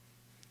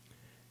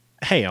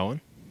Hey,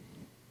 Owen.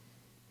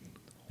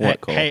 What,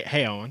 Cole?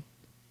 Hey, Owen.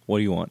 What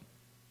do you want?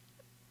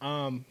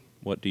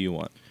 What do you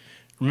want?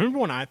 Remember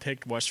when I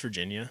picked West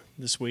Virginia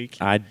this week?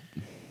 I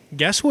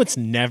Guess what's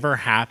never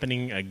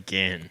happening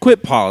again?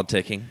 quit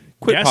politicking.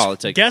 Quit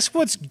politicking. Guess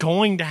what's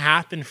going to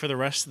happen for the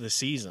rest of the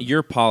season?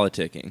 You're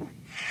politicking.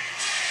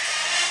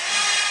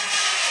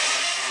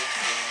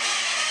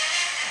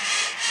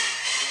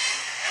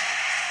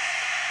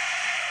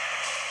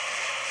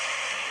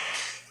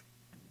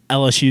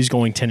 LSU's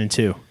going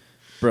 10-2.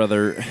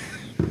 Brother.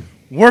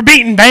 We're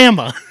beating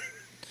Bama.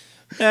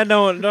 Yeah,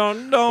 don't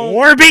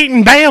We're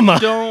beating Bama.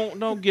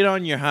 don't get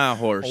on your high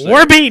horse.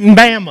 We're beating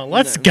Bama.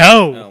 Let's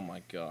go. Oh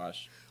my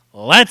gosh.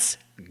 Let's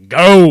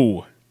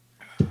go.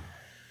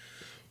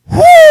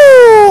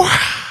 Woo!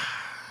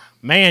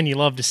 Man, you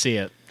love to see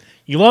it.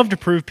 You love to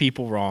prove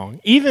people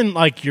wrong. Even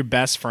like your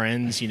best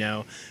friends,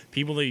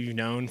 people that you've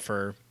known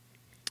for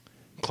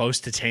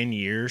close to 10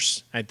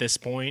 years at this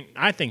point.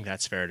 I think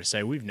that's fair to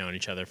say. We've known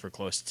each other for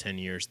close to 10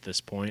 years at this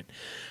point.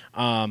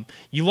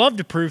 You love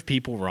to prove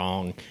people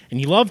wrong,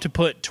 and you love to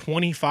put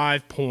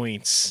 25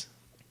 points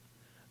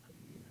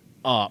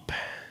up,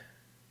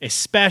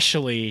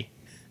 especially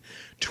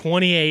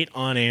 28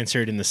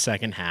 unanswered in the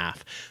second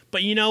half.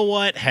 But you know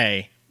what?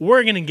 Hey,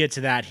 we're going to get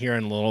to that here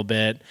in a little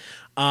bit.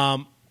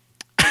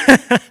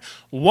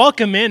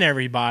 Welcome in,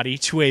 everybody,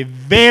 to a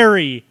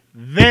very,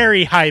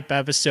 very hype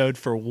episode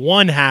for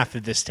one half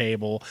of this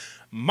table.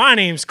 My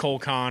name's Cole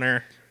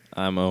Connor.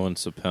 I'm Owen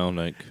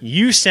Sapelnik.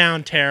 You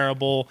sound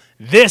terrible.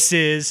 This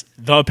is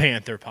the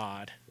Panther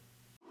Pod.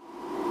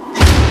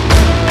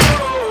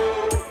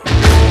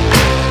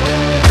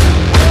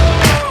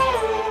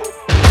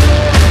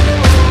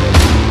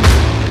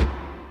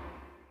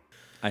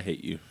 I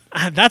hate you.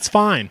 That's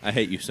fine. I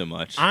hate you so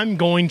much. I'm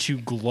going to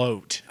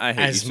gloat I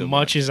hate as you so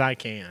much as I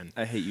can.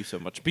 I hate you so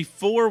much.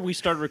 Before we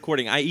started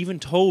recording, I even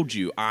told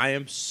you I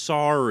am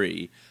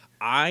sorry.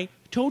 I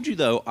told you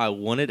though I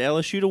wanted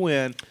LSU to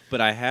win, but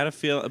I had a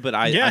feel. But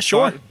I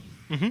sure. thought,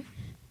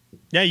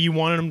 Yeah, you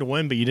wanted them to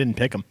win, but you didn't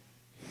pick them.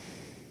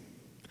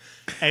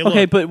 Hey, look,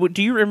 okay, but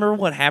do you remember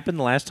what happened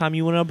the last time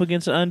you went up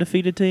against an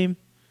undefeated team?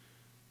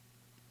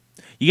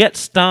 You got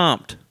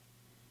stomped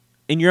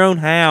in your own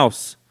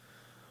house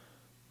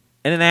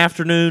in an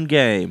afternoon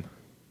game.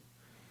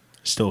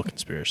 still a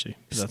conspiracy.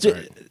 That's all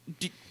right.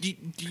 Do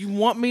you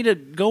want me to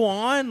go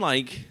on?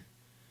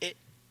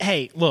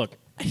 Hey, look,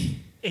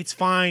 it's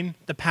fine.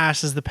 The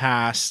past is the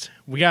past.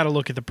 We got to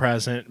look at the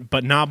present,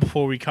 but not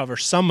before we cover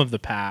some of the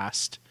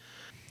past.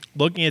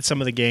 Looking at some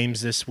of the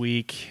games this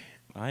week,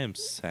 I am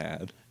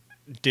sad.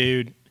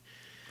 dude.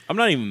 I'm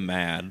not even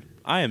mad.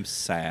 I am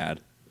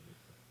sad.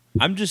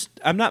 I'm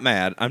not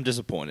mad. I'm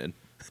disappointed.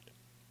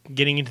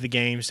 Getting into the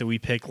games that we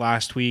picked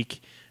last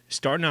week,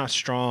 starting out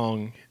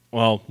strong.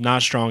 Well,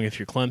 not strong if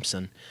you're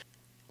Clemson.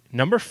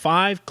 Number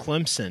 5,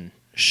 Clemson,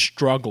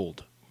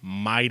 struggled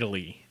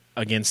mightily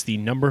against the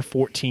number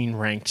 14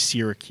 ranked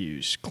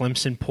Syracuse.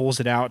 Clemson pulls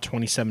it out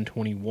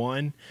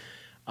 27-21,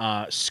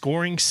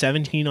 scoring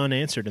 17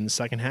 unanswered in the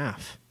second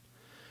half.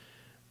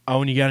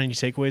 Owen, you got any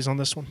takeaways on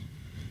this one?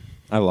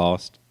 I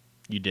lost.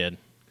 You did.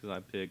 Because I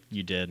picked.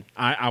 You did.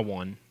 I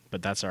won,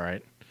 but that's all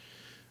right.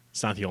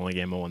 It's not the only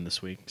game I won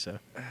this week, so.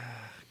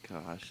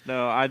 Gosh.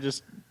 No, I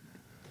just.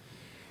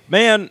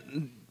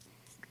 Man,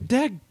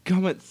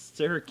 dadgummit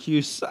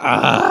Syracuse.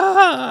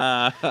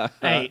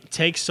 Hey,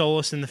 take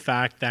solace in the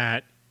fact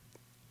that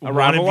a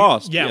rival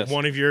lost. Yeah, yes.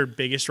 One of your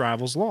biggest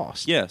rivals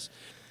lost. Yes.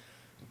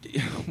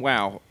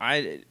 Wow.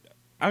 I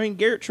mean,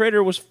 Garrett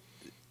Trader was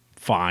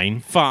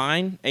Fine.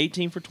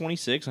 18 for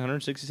 26,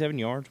 167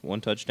 yards,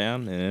 1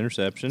 touchdown, and an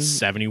interception.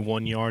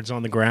 71 yards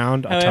on the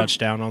ground, a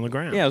touchdown on the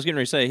ground. Yeah, I was getting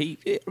ready to say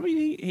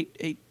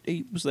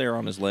he was there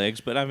on his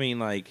legs, but I mean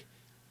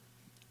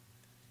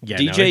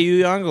DJ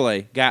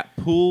Uyunglele got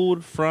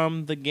pulled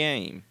from the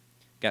game,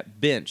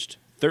 got benched,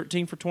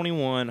 13 for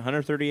 21,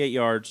 138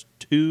 yards,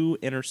 2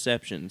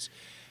 interceptions.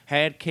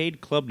 Had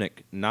Cade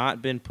Klubnik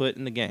not been put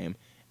in the game,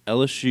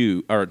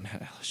 LSU. Oh, my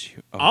gosh.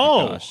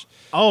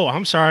 Oh,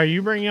 I'm sorry. Are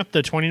you bringing up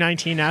the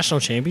 2019 National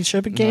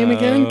Championship game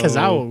again? Because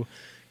I will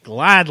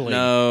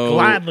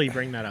gladly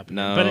bring that up.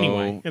 No, but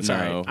anyway, it's all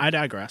right. I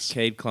digress.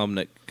 Cade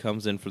Klubnik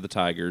comes in for the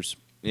Tigers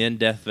in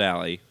Death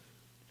Valley,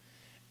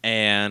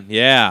 and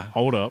yeah,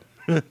 Hold up.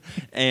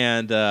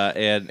 and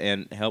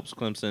helps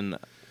Clemson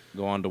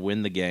go on to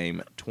win the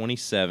game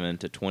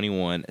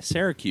 27-21.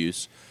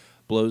 Syracuse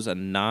blows a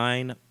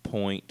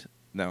 9-point.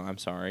 No, I'm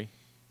sorry.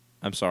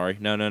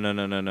 No.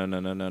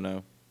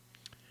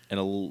 An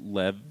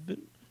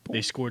 11.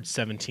 They scored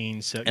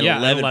 17. So, An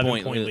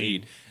 11-point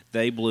lead.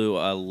 They blew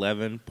an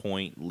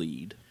 11-point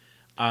lead.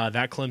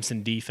 That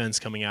Clemson defense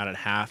coming out at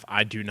half,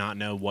 I do not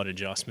know what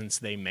adjustments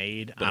they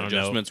made. But I don't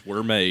adjustments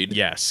were made.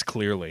 Yes,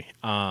 clearly.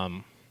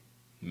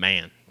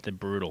 Man, they're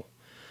brutal.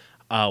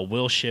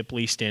 Will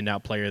Shipley,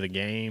 standout player of the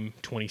game,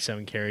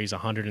 27 carries,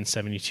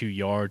 172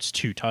 yards,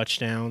 2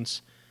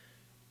 touchdowns.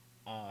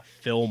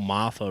 Phil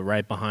Maffa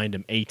right behind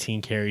him,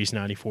 18 carries,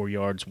 94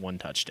 yards, 1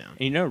 touchdown.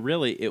 And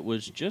really, it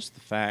was just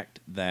the fact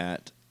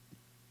that,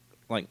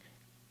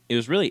 it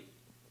was really,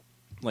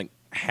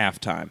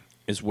 halftime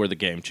is where the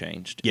game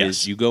changed. Yes.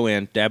 Is you go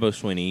in, Dabo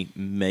Swinney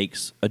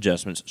makes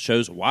adjustments,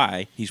 shows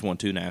why he's won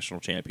 2 national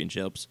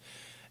championships,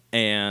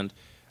 and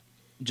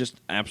just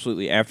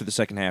absolutely after the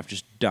second half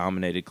just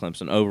dominated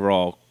Clemson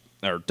overall,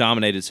 or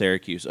dominated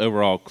Syracuse.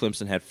 Overall,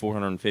 Clemson had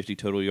 450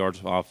 total yards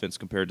of offense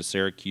compared to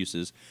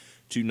Syracuse's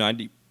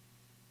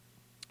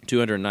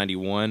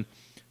 291.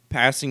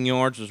 Passing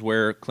yards was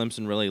where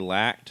Clemson really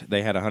lacked.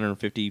 They had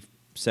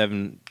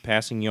 157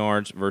 passing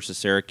yards versus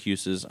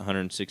Syracuse's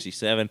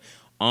 167.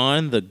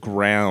 On the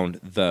ground,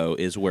 though,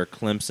 is where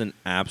Clemson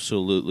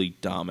absolutely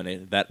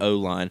dominated. That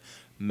O-line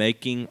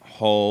making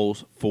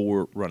holes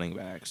for running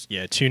backs.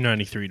 Yeah,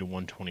 293 to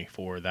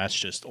 124. That's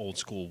just old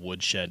school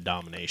woodshed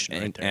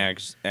domination right there.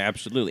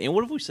 Absolutely. And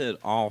what have we said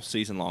all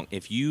season long?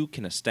 If you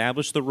can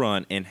establish the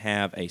run and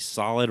have a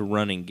solid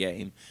running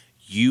game,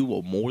 you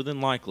will more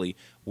than likely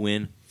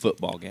win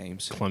football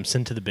games.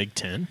 Clemson to the Big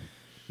Ten?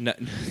 No,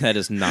 that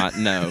is not,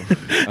 no.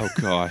 Oh,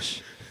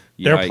 gosh.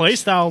 Yikes. Their play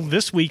style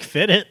this week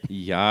fit it.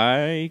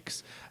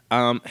 Yikes.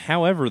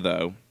 However,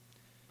 though,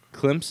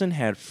 Clemson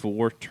had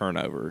 4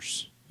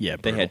 turnovers. Yeah,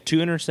 They had 2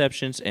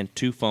 interceptions and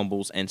 2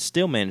 fumbles and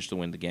still managed to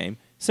win the game.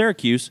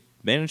 Syracuse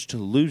managed to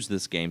lose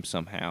this game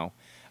somehow.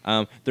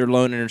 Their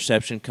lone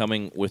interception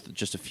coming with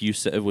just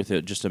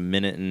a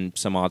minute and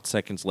some odd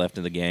seconds left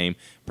in the game,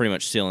 pretty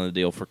much sealing the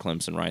deal for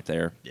Clemson right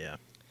there. Yeah.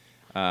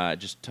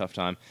 Just a tough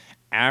time.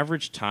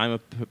 Average time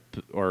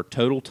or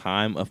total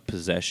time of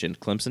possession,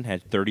 Clemson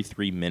had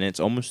 33 minutes,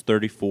 almost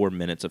 34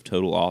 minutes of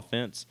total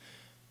offense.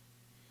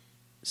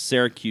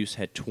 Syracuse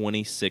had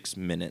 26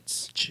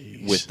 minutes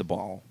with the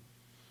ball.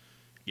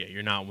 Yeah,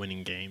 you're not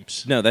winning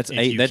games. No, that's if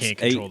 8. You that's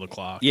can't 8, control the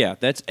clock. Yeah,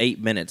 that's 8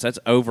 minutes. That's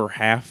over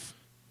half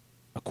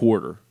a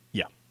quarter.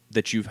 Yeah.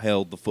 That you've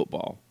held the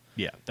football.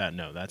 Yeah,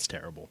 that's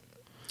terrible.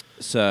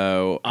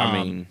 So,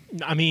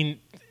 I mean,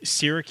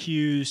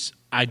 Syracuse,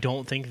 I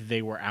don't think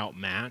they were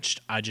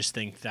outmatched. I just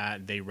think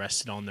that they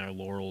rested on their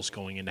laurels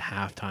going into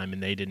halftime,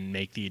 and they didn't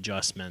make the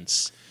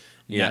adjustments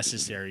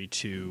necessary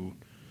to,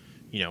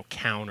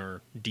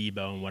 counter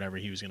Debo and whatever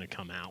he was going to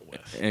come out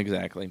with.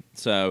 Exactly.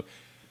 So,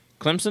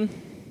 Clemson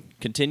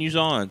continues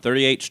on.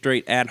 38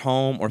 straight at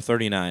home or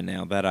 39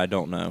 now. That I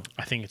don't know.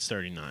 I think it's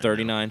 39.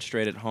 39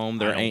 straight at home.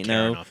 There ain't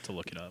care no enough to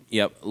look it up.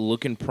 Yep,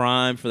 looking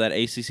prime for that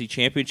ACC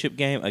championship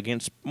game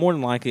against, more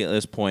than likely at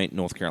this point,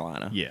 North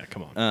Carolina. Yeah,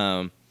 come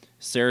on.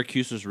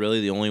 Syracuse was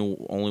really the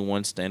only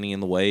one standing in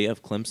the way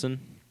of Clemson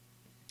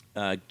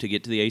to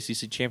get to the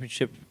ACC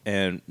championship,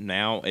 and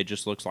now it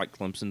just looks like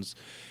Clemson's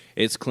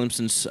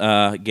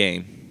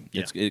game.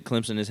 Yeah.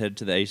 Clemson is headed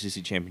to the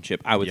ACC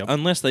championship.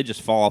 Unless they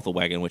just fall off the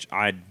wagon, which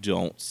I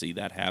don't see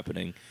that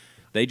happening.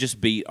 They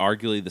just beat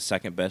arguably the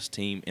second best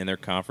team in their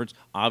conference,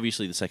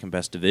 obviously the second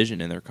best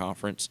division in their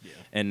conference,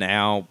 and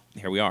now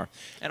here we are.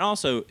 And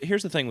also,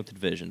 here's the thing with the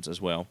divisions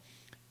as well,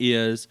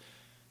 is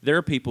there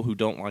are people who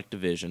don't like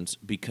divisions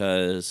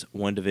because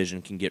one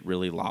division can get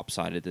really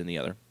lopsided than the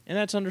other, and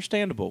that's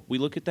understandable. We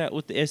look at that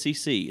with the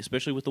SEC,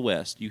 especially with the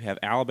West. You have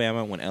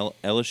Alabama when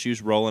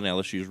LSU's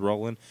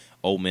rolling,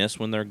 Ole Miss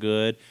when they're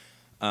good.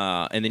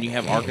 And then you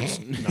have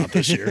Arkansas. Not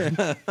this year.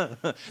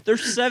 They're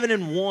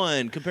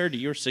 7-1 compared to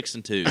your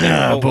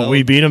 6-2. But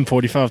we beat them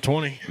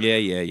 45-20.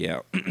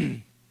 Yeah.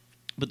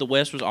 But the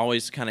West was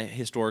always kind of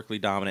historically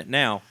dominant.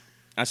 Now,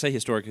 I say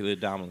historically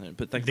dominant,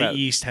 but think about the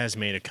East has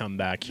made a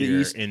comeback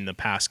here in the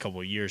past couple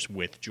of years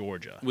with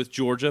Georgia.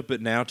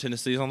 But now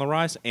Tennessee's on the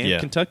rise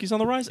and Kentucky's on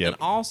the rise, Yep.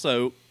 and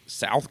also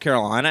South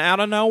Carolina out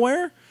of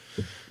nowhere.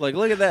 Like,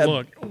 look at that.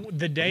 Look,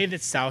 the day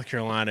that South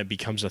Carolina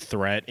becomes a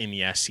threat in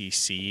the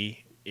SEC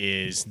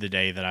is the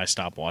day that I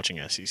stop watching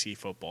SEC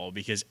football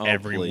because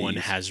everyone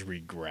has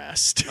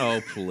regressed.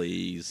 Oh,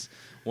 please.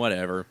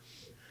 Whatever.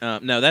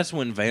 No, that's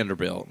when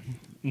Vanderbilt.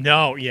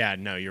 No,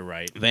 you're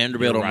right.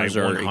 Vanderbilt or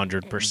Missouri.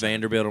 100%.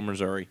 Vanderbilt or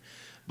Missouri.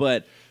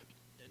 But,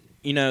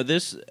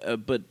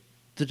 but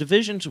the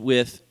divisions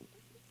with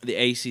the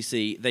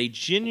ACC, they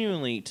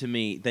genuinely, to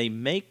me, they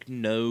make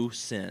no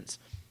sense.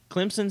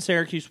 Clemson,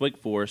 Syracuse, Wake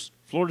Forest,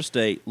 Florida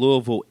State,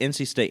 Louisville,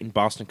 NC State, and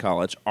Boston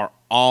College are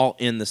all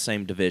in the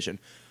same division.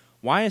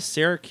 Why is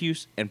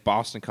Syracuse and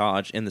Boston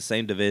College in the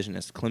same division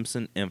as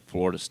Clemson and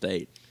Florida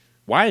State?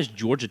 Why is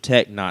Georgia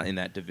Tech not in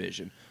that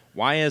division?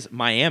 Why is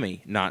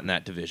Miami not in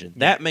that division?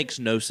 That makes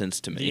no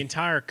sense to me. The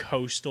entire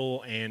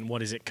Coastal and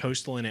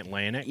Coastal and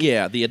Atlantic?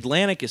 Yeah, the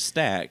Atlantic is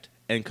stacked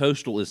and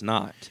Coastal is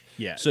not.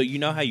 Yeah. So you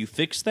know how you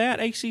fix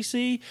that,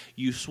 ACC?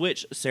 You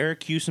switch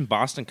Syracuse and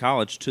Boston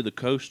College to the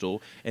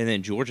Coastal, and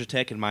then Georgia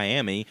Tech and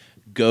Miami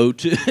go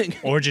to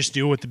or just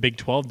do what the Big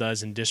 12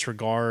 does and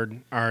disregard,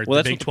 or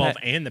the Big 12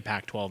 and the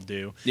Pac-12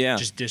 do. Yeah.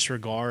 Just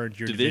disregard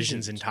your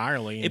divisions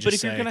entirely. And but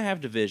if you're going to have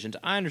divisions,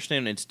 I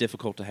understand it's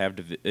difficult to have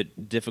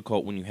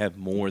difficult when you have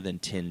more than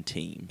 10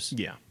 teams.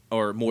 Yeah.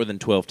 Or more than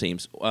 12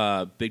 teams.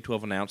 Big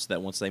 12 announced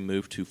that once they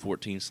move to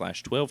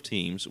 14/12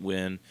 teams,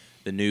 when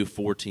the new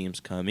 4 teams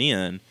come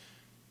in,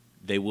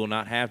 they will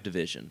not have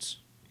divisions.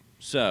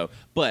 So,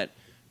 but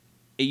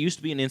it used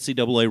to be an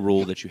NCAA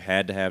rule that you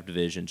had to have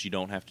divisions. You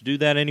don't have to do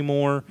that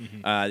anymore.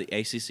 The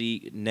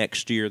ACC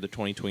next year, the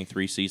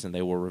 2023 season,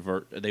 they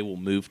will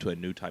move to a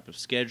new type of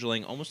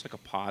scheduling, almost like a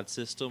pod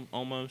system,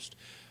 almost.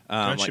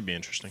 That should be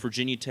interesting.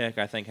 Virginia Tech,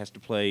 I think, has to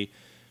play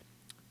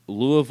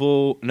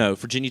Louisville. No,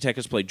 Virginia Tech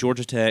has to play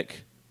Georgia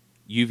Tech,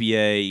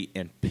 UVA,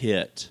 and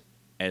Pitt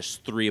as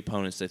 3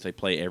 opponents that they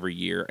play every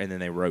year, and then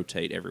they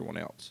rotate everyone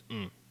else.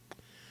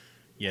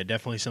 Yeah,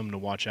 definitely something to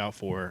watch out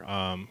for.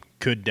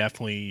 Could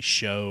definitely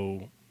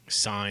show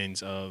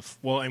signs of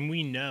and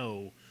we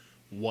know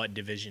what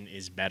division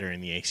is better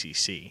in the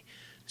ACC.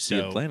 So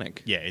the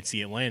Atlantic. Yeah, it's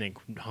the Atlantic,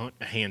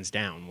 hands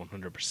down,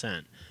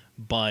 100%.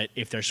 But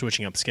if they're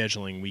switching up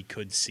scheduling, we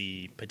could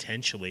see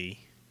potentially,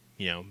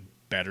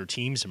 better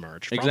teams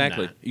emerge from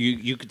exactly. that.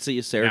 You could see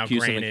a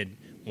Syracuse. Now, granted,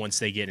 once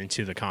they get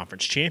into the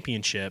conference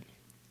championship,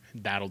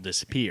 that'll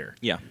disappear.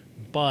 Yeah.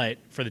 But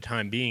for the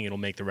time being, it'll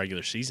make the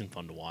regular season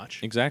fun to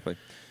watch. Exactly.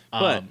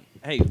 But,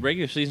 hey,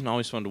 regular season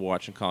always fun to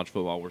watch in college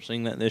football. We're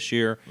seeing that this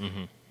year.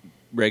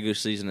 Regular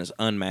season is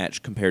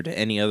unmatched compared to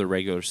any other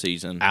regular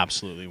season.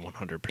 Absolutely,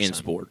 100%. In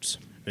sports.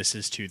 This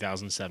is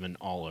 2007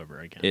 all over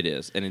again. It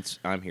is, and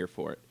I'm here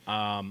for it.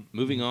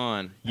 Moving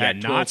on.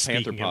 Not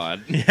Panther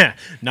Pod.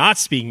 Not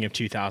speaking of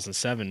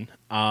 2007.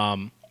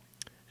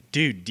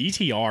 Dude,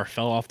 DTR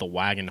fell off the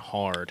wagon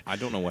hard. I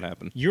don't know what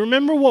happened. You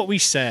remember what we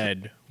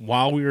said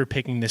while we were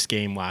picking this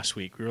game last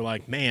week? We were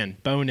like, man,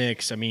 Bo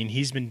Nix,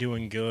 he's been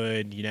doing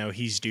good.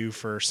 He's due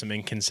for some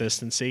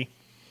inconsistency.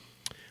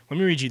 Let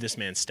me read you this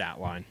man's stat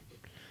line.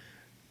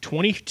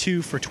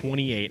 22 for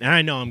 28. And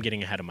I know I'm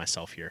getting ahead of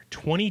myself here.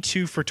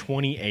 22 for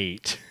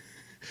 28,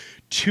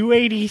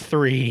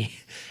 283,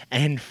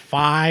 and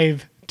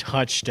 5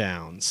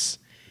 touchdowns.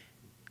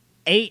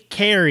 8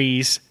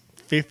 carries,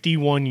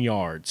 51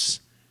 yards.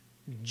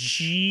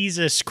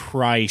 Jesus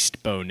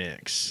Christ, Bo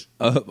Nix.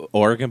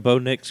 Oregon Bo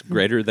Nix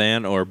greater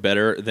than or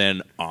better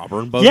than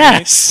Auburn Bo Nix?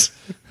 Yes.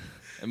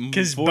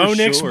 Because Bo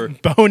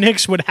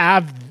Nix would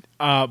have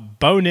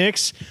Bo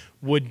Nix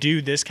would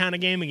do this kind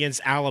of game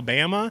against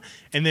Alabama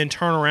and then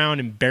turn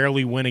around and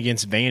barely win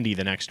against Vandy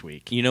the next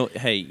week. You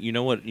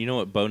know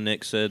what Bo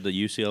Nix said to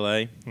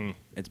UCLA?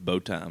 It's Bo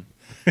time.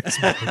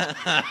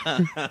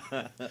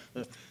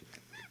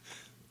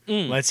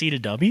 Let's eat a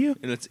W?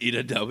 Let's eat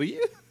a W?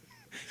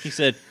 He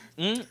said,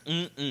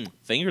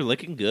 finger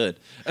licking good.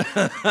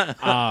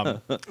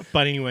 But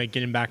anyway,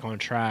 getting back on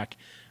track.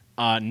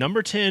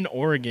 Number 10,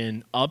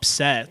 Oregon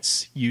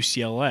upsets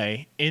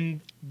UCLA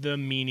in the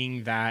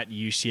meaning that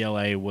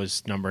UCLA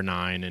was number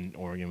 9 and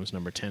Oregon was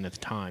number 10 at the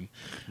time.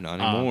 Not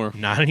anymore.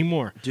 Not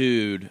anymore.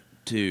 Dude,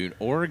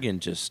 Oregon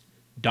just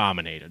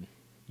dominated.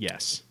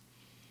 Yes.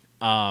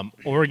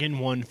 Oregon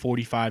won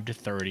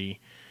 45-30.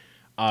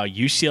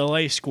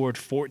 UCLA scored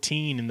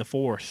 14 in the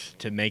fourth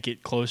to make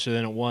it closer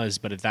than it was,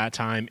 but at that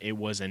time it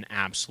was an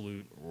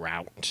absolute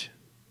rout.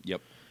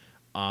 Yep.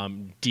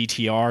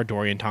 DTR,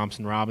 Dorian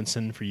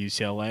Thompson-Robinson for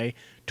UCLA,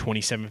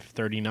 27 for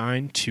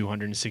 39,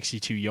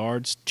 262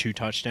 yards, 2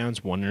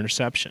 touchdowns, 1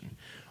 interception.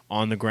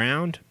 On the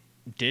ground,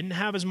 didn't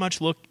have as much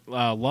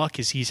luck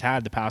as he's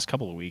had the past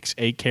couple of weeks.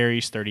 8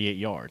 carries, 38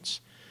 yards.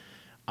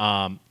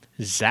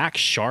 Zach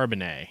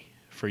Charbonnet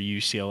for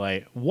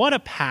UCLA. What a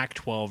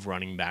Pac-12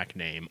 running back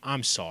name.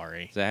 I'm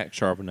sorry. Zach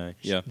Charbonnet.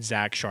 Yeah.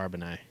 Zach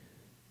Charbonnet.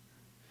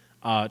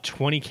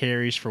 20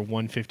 carries for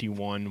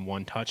 151,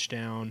 1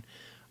 touchdown.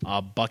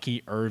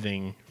 Bucky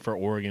Irving for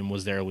Oregon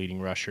was their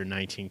leading rusher,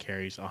 19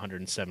 carries,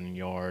 170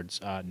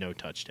 yards, no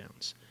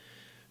touchdowns.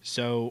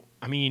 So,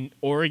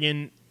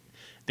 Oregon,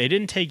 they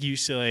didn't take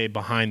UCLA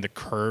behind the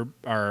curb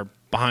or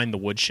behind the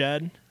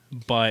woodshed,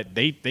 but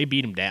they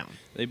beat them down.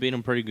 They beat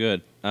them pretty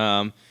good.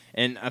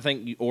 And I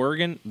think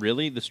Oregon,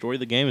 really, the story of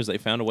the game is they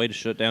found a way to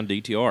shut down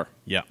DTR.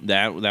 Yeah.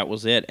 That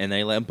was it. And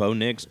they let Bo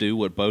Nix do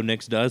what Bo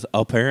Nix does.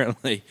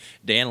 Apparently,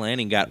 Dan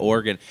Lanning got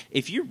Oregon.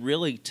 If you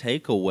really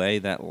take away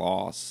that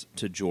loss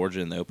to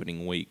Georgia in the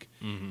opening week,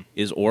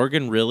 is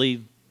Oregon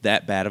really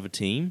that bad of a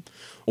team?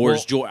 Or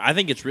is Georgia? I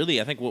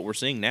think what we're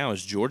seeing now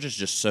is Georgia's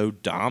just so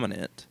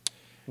dominant.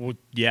 Well,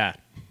 yeah.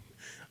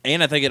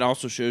 And I think it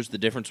also shows the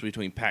difference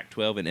between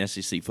Pac-12 and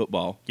SEC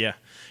football. Yeah.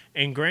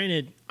 And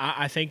granted,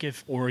 I think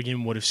if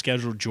Oregon would have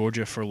scheduled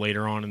Georgia for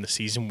later on in the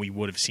season, we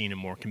would have seen a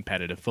more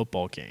competitive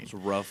football game.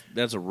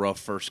 That's a rough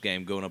first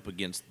game going up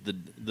against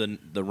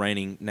the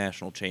reigning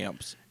national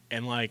champs.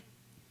 And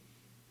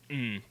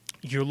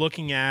you're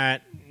looking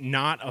at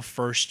not a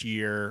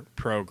first-year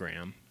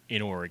program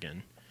in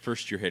Oregon.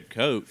 First-year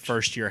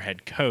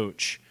head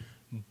coach.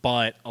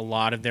 But a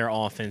lot of their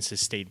offense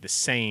has stayed the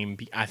same.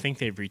 I think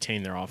they've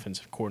retained their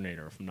offensive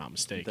coordinator, if I'm not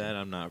mistaken. That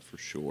I'm not for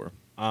sure.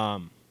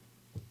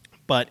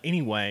 But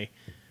anyway,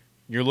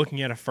 you're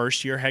looking at a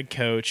first-year head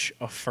coach,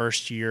 a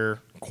first-year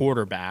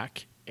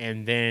quarterback,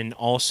 and then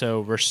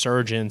also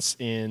resurgence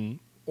in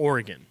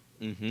Oregon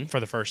for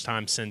the first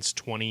time since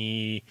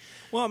 20.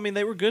 Well,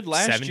 they were good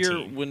last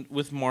year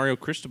with Mario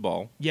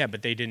Cristobal. Yeah,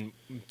 but they didn't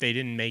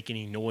make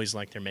any noise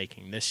like they're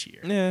making this year.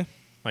 Yeah.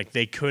 Like,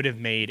 they could have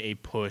made a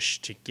push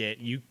to get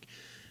you.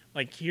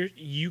 Like here,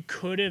 you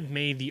could have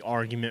made the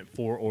argument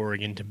for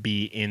Oregon to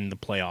be in the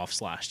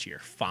playoffs last year.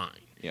 Fine.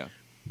 Yeah.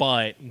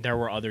 But there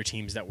were other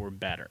teams that were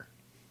better.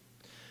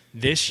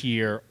 This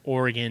year,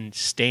 Oregon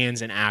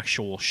stands an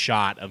actual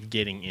shot of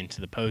getting into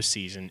the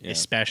postseason,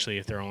 especially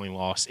if their only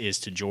loss is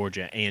to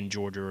Georgia, and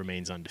Georgia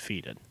remains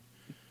undefeated.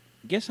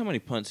 Guess how many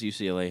punts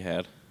UCLA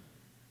had?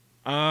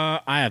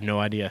 I have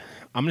no idea.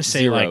 I'm going to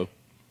say 0.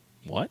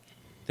 What?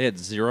 They had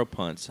 0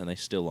 punts, and they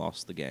still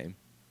lost the game.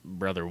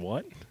 Brother,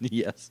 what?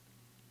 Yes.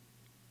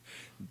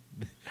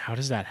 How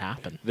does that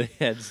happen? They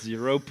had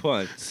 0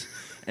 punts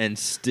and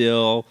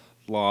still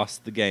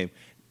lost the game.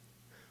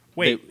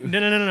 Wait,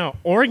 no.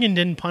 Oregon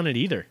didn't punt it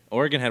either.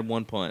 Oregon had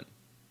 1 punt.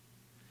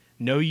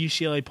 No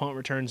UCLA punt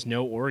returns,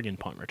 no Oregon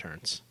punt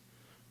returns.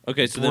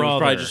 Okay, so then it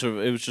was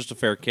probably it was just a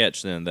fair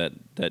catch then that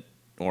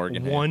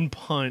Oregon had. 1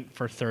 punt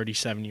for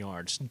 37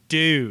 yards.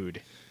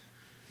 Dude.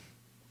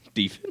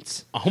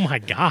 Defense? Oh, my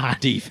God.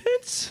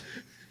 Defense?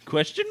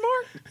 Question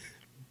mark?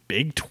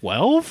 Big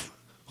 12?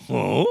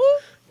 Huh?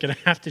 Gonna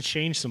have to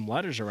change some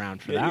letters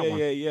around for that one.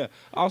 Yeah.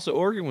 Also,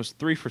 Oregon was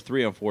 3 for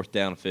 3 on 4th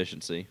down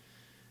efficiency.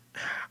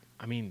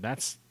 I mean,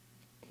 that's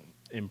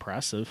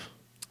impressive.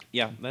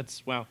 Yeah,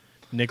 that's wow.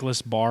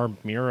 Nicholas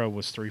Barr-Mira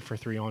was 3 for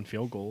 3 on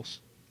field goals.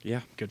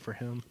 Yeah. Good for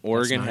him.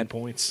 Oregon That's 9 had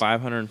points.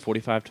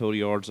 545 total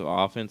yards of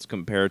offense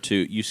compared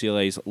to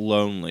UCLA's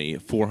lonely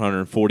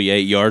 448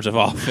 yards of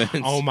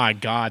offense. Oh, my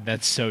God.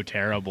 That's so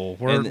terrible.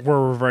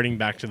 We're reverting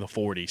back to the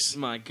 40s.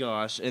 My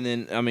gosh. And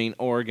then, I mean,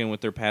 Oregon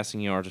with their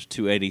passing yards of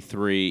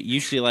 283.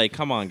 UCLA,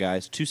 come on,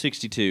 guys,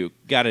 262.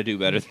 Got to do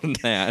better than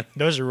that.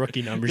 Those are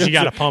rookie numbers. You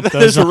got to pump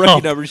those Those are rookie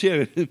up. numbers.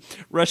 Yeah.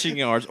 Rushing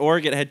yards.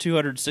 Oregon had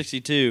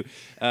 262.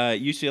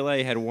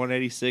 UCLA had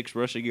 186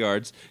 rushing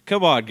yards.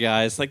 Come on,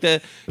 guys. Like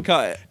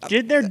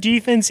Did their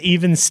defense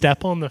even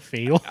step on the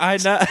field? I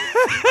know.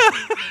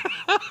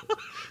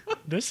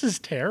 This is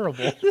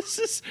terrible.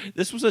 This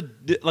was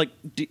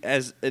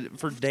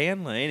for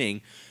Dan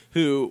Lanning,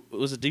 who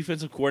was a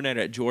defensive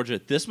coordinator at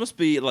Georgia. This must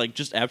be like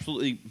just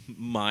absolutely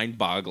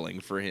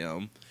mind-boggling for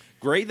him.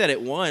 Great that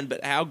it won,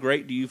 but how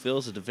great do you feel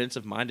as a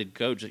defensive-minded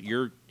coach that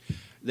you're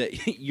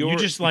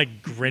just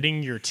like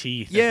gritting your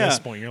teeth at this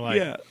point? You're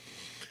like,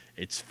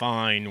 it's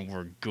fine,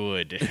 we're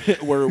good,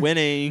 we're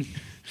winning.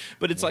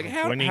 But it's like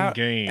how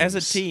games. As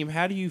a team,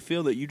 how do you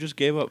feel that you just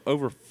gave up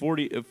over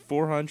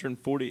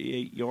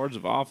 448 yards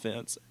of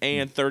offense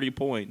and 30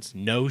 points?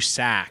 No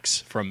sacks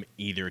from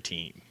either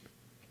team.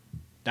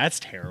 That's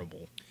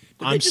terrible.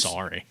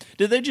 Sorry.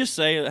 Did they just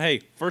say,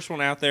 hey, first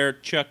one out there,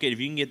 chuck it. If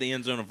you can get the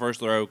end zone on first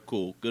throw,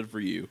 cool. Good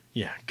for you.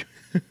 Yeah.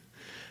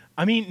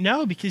 I mean,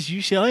 no, because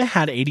UCLA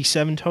had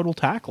 87 total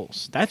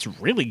tackles. That's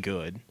really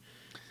good.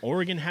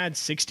 Oregon had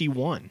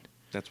 61.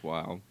 That's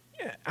wild.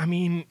 Yeah, I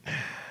mean,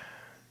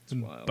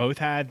 wild. Both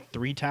had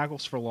 3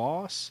 tackles for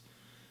loss.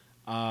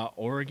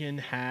 Oregon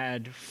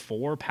had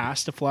 4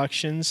 pass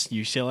deflections.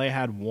 UCLA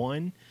had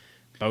 1.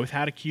 Both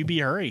had a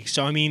QB hurry.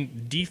 So, I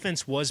mean,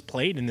 defense was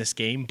played in this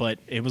game, but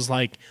it was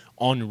like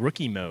on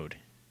rookie mode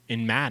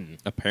in Madden.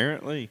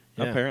 Apparently.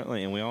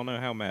 And we all know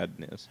how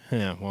Madden is.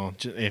 Yeah, well,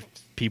 if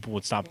people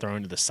would stop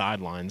throwing to the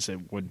sidelines,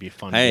 it would be a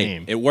fun hey,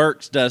 game. It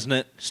works, doesn't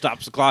it?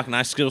 Stops the clock and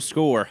I still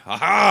score.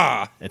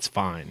 Ha-ha! It's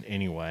fine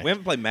anyway. We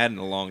haven't played Madden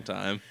in a long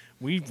time.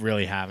 We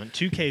really haven't.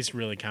 2K's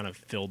really kind of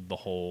filled the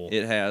hole.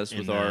 It has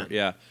with our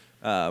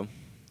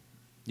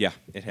yeah,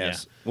 it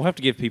has. Yeah. We'll have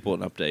to give people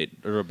an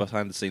update or a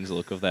behind-the-scenes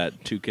look of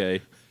that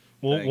 2K.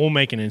 We'll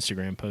make an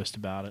Instagram post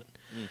about it.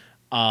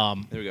 There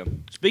we go.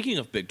 Speaking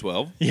of Big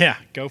 12. Yeah,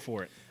 go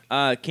for it.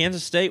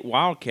 Kansas State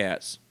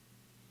Wildcats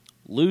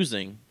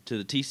losing to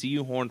the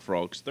TCU Horned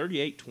Frogs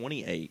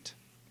 38-28.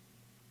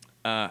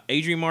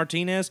 Adrian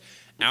Martinez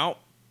out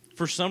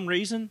for some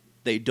reason.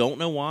 They don't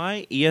know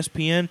why.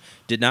 ESPN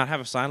did not have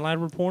a sideline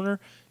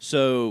reporter,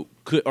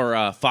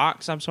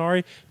 Fox,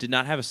 did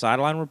not have a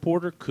sideline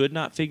reporter. Could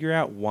not figure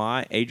out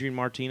why Adrian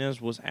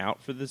Martinez was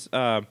out for this.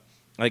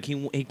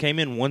 He came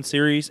in one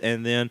series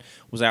and then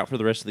was out for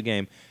the rest of the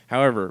game.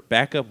 However,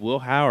 backup Will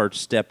Howard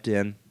stepped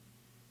in.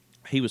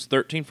 He was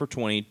 13 for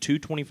 20,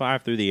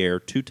 225 through the air,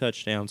 2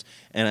 touchdowns,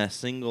 and a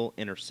single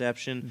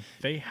interception.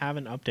 They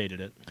haven't updated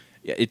it.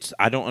 Yeah,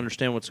 I don't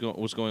understand what's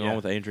going on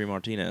with Adrian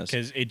Martinez.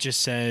 Because it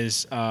just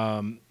says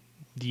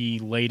the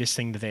latest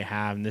thing that they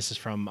have, and this is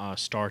from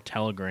Star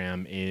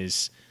Telegram,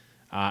 is,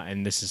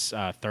 and this is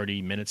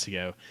 30 minutes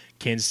ago,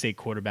 Kansas State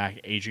quarterback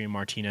Adrian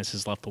Martinez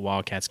has left the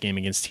Wildcats game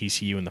against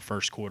TCU in the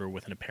first quarter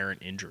with an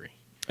apparent injury.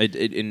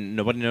 And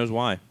nobody knows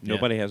why.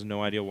 Nobody has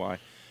no idea why.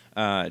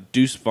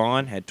 Deuce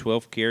Vaughn had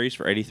 12 carries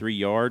for 83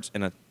 yards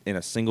and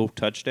a single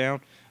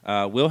touchdown.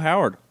 Will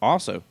Howard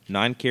also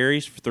 9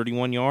 carries for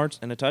 31 yards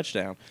and a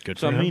touchdown. Good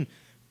for him. I mean,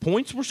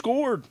 points were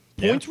scored.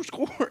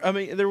 I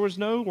mean, there was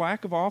no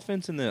lack of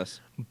offense in this.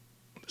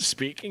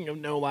 Speaking of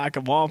no lack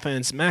of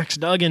offense, Max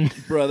Duggan,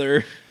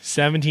 brother,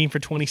 17 for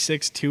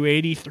 26,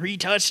 280, 3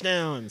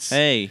 touchdowns.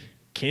 Hey,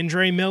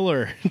 Kendre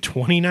Miller,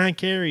 29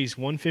 carries,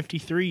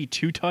 153,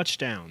 2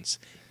 touchdowns.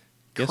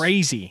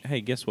 Crazy.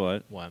 Hey, guess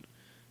what? What?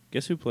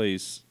 Guess who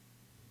plays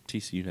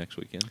TCU next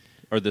weekend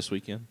or this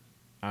weekend?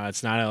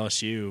 It's not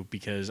LSU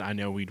because I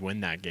know we'd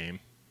win that game.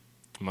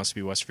 It must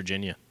be West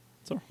Virginia.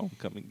 It's our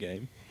homecoming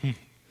game.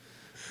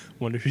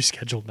 Wonder who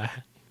scheduled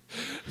that.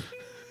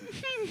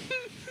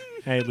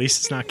 Hey, at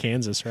least it's not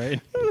Kansas,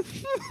 right?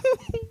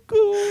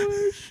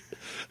 Gosh.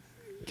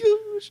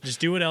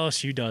 Just do what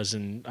LSU does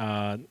and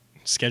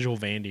schedule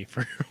Vandy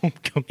for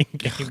homecoming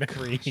game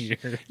every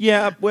year.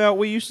 Yeah, well,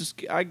 we used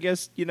to. I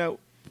guess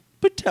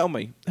But tell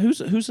me,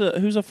 who's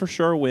a for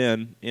sure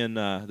win in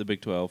the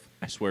Big 12?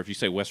 I swear, if you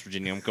say West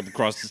Virginia, I'm gonna come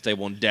across this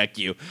table and deck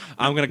you.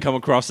 I'm gonna come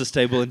across this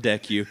table and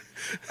deck you.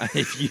 Don't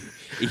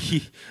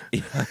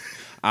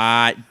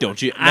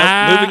you?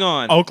 No, moving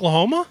on.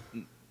 Oklahoma?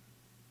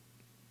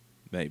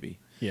 Maybe.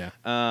 Yeah.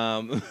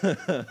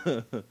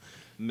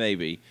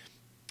 Maybe.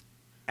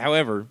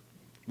 However,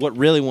 what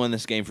really won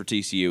this game for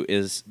TCU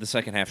is the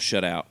second half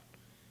shutout.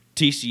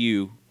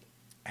 TCU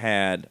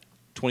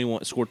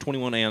scored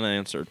 21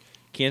 unanswered.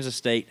 Kansas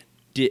State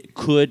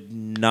did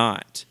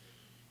not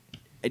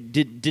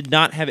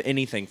have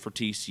anything for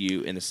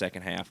TCU in the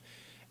second half.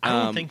 I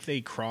don't think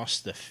they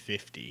crossed the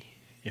 50,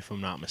 if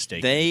I'm not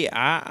mistaken.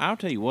 I'll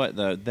tell you what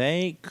though,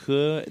 they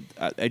could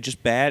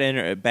just bad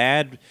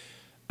vibes.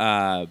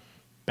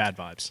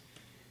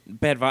 Not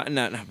bad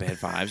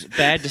vibes.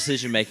 Bad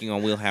decision making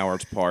on Will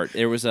Howard's part.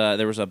 There was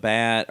a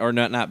bad, or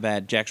not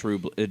bad. Jack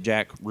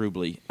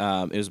Rubley.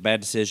 It was a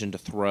bad decision to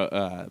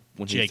throw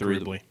when he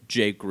threw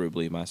Jake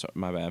Rubley.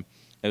 My bad.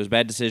 It was a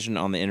bad decision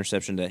on the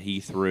interception that he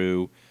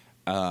threw.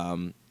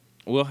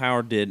 Will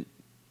Howard did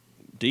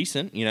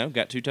decent.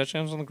 Got 2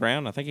 touchdowns on the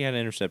ground. I think he had an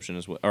interception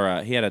as well,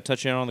 or he had a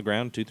touchdown on the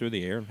ground, 2 through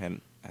the air.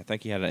 I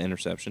think he had an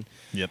interception.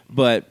 Yep.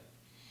 But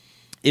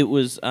it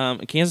was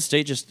Kansas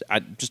State just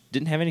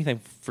didn't have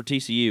anything for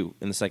TCU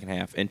in the second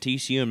half, and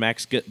TCU and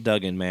Max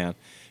Duggan, man,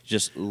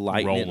 just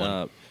lighting it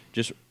up,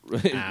 just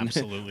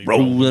absolutely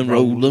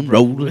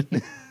rolling.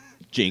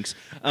 Jinx.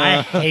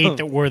 I hate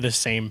that we're the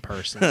same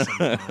person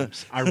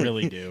sometimes. I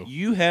really do.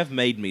 You have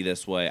made me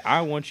this way.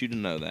 I want you to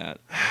know that.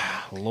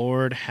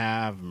 Lord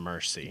have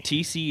mercy.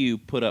 TCU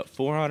put up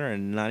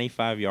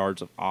 495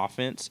 yards of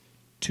offense.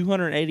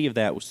 280 of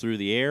that was through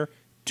the air.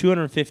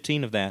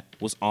 215 of that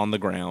was on the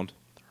ground.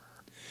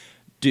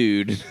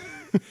 Dude.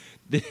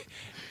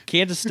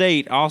 Kansas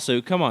State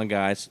also, come on,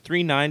 guys.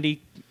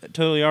 390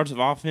 total yards of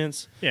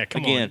offense. Yeah,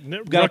 come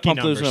on. Got to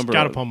pump those numbers.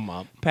 Got to pump them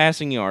up.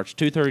 Passing yards,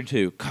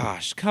 232.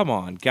 Gosh, come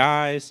on,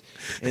 guys.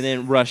 And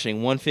then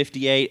rushing,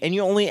 158. And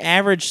you only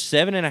average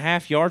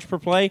 7.5 yards per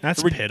play?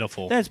 That's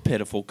pitiful. That's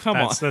pitiful. Come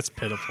on. That's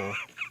pitiful.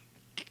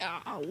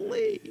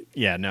 Golly.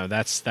 Yeah, no,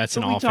 that's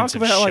an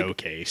offensive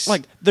showcase.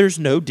 There's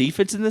no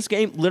defense in this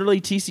game.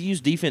 Literally,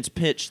 TCU's defense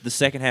pitched the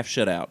second half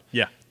shutout.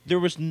 Yeah. There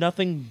was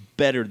nothing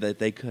better that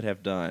they could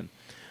have done.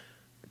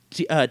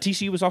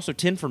 TCU was also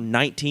 10 for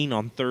 19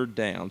 on third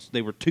downs.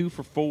 They were 2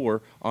 for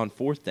 4 on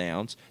fourth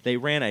downs. They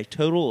ran a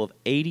total of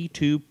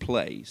 82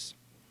 plays,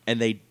 and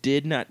they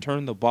did not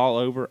turn the ball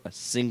over a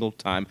single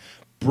time.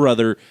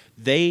 Brother,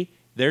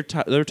 their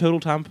total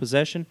time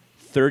possession,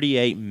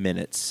 38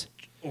 minutes.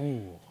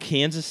 Ooh.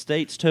 Kansas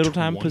State's total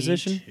time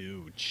possession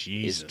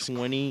is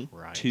 22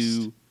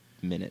 Christ.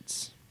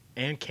 minutes.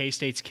 And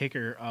K-State's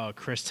kicker,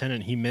 Chris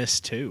Tennant, he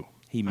missed 2.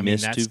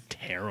 That's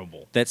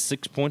terrible. That's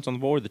 6 points on the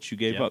board that you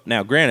gave up.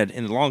 Now, granted,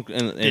 in the long,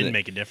 didn't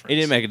make a difference. It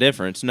didn't make a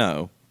difference,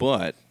 no.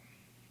 But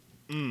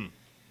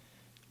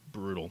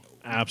brutal,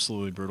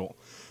 absolutely brutal.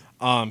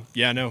 Old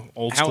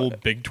school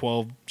Big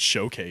 12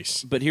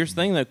 showcase. But here's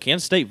the thing, though: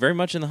 Kansas State very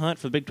much in the hunt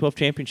for the Big 12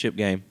 championship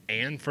game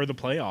and for the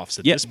playoffs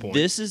at this point.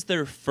 This is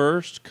their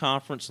first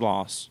conference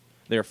loss.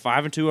 They're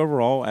 5-2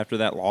 overall after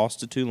that loss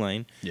to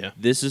Tulane. Yeah,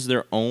 this is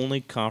their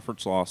only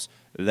conference loss.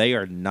 They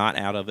are not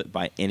out of it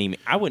by any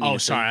means. I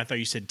wouldn't. I thought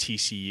you said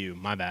TCU.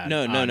 My bad.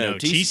 No.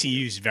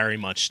 TCU's very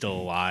much still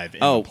alive in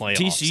the playoffs.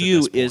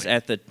 TCU is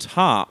at the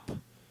top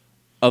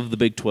of the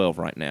Big 12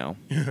 right now.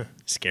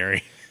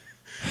 Scary.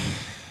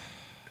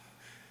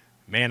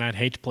 Man, I'd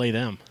hate to play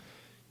them.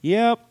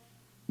 Yep.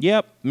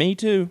 Me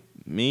too.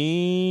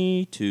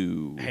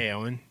 Hey,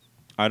 Owen.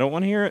 I don't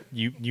want to hear it.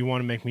 You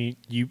want to make me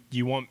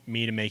you want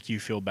me to make you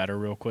feel better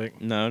real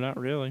quick? No, not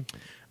really.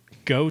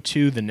 Go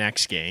to the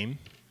next game.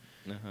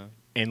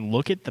 And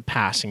look at the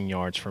passing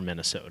yards for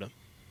Minnesota.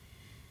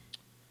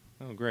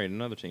 Oh, great.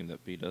 Another team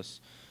that beat us.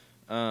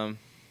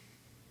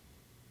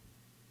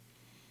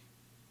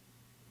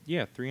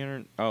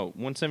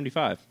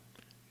 175.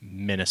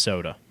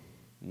 Minnesota.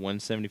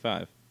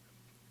 175.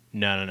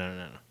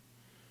 No.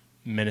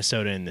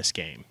 Minnesota in this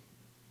game.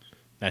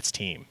 That's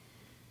team.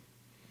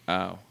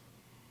 Oh.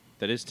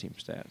 That is team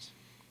stats.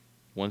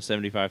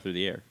 175 through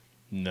the air.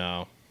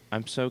 No.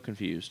 I'm so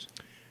confused.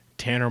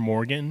 Tanner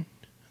Morgan,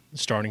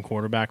 starting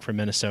quarterback for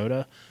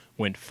Minnesota,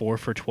 went 4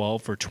 for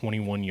 12 for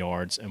 21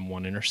 yards and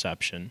 1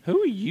 interception.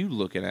 Who are you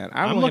looking at?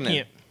 I'm looking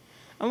at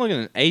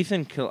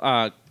Ethan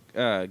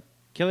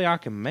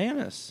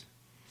Kiliakamanis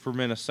for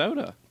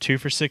Minnesota. 2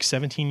 for 6,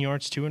 17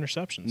 yards, 2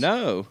 interceptions.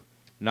 No.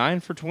 9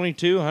 for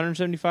 22,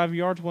 175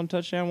 yards, 1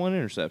 touchdown, 1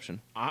 interception.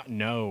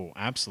 No,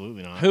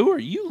 absolutely not. Who are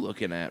you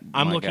looking at?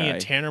 I'm looking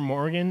at Tanner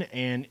Morgan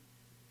and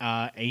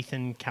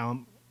Ethan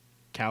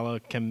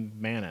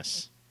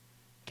Calicamanus.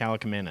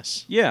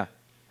 Yeah.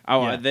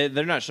 Oh, Yeah.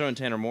 they're not showing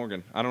Tanner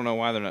Morgan. I don't know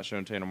why they're not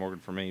showing Tanner Morgan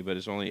for me, but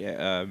it's only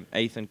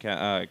Ethan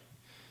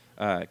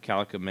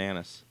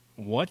Calicamanus.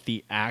 What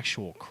the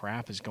actual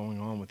crap is going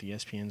on with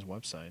ESPN's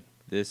website?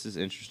 This is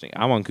interesting.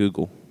 I'm on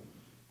Google.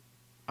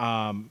 So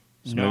No,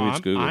 maybe it's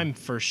Google. I'm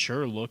for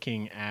sure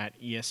looking at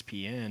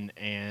ESPN,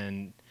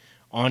 and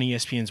on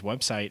ESPN's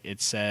website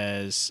it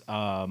says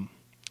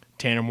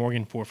Tanner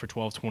Morgan 4 for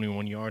 12,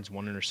 21 yards,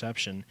 1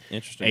 interception.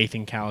 Interesting.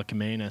 Ethan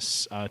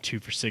Calicamanus 2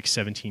 for 6,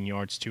 17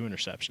 yards, 2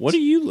 interceptions. What are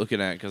you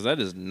looking at? Because that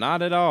is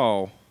not at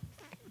all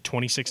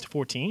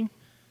 26-14?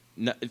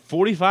 no,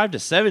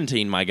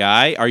 45-17. My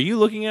guy, are you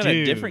looking at a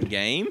Dude. different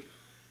game?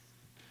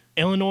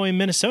 Illinois and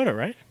Minnesota,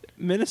 right?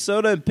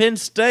 Minnesota and Penn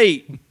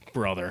State.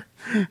 Brother.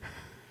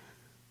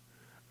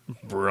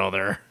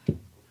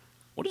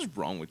 What is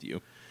wrong with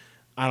you?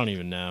 I don't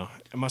even know.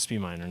 It must be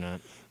my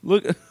internet.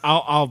 Look,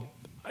 I'll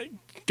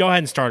go ahead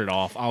and start it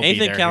off. I'll be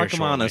Ethan there here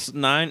Calicamanus,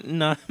 shortly.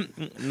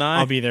 9.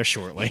 I'll be there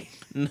shortly.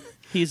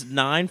 He's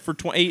 9 for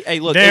 20. Hey,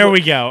 look. There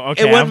we go.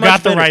 Okay, wasn't I've much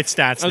got the better. right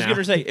stats I was now. going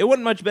to say, it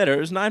wasn't much better. It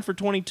was 9 for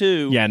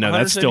 22. Yeah, no,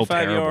 that's still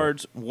 175 terrible.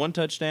 yards, 1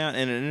 touchdown,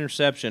 and an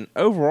interception.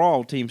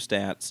 Overall team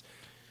stats,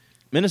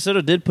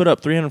 Minnesota did put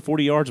up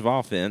 340 yards of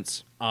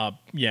offense.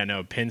 Yeah,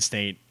 no, Penn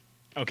State.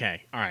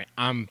 Okay, all right.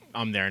 I'm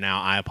there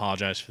now. I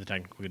apologize for the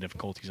technical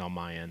difficulties on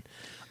my end.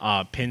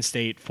 Penn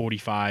State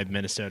 45,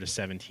 Minnesota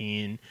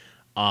 17.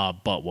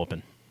 Butt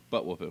whooping.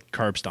 But whoop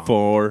Curb stomp.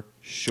 for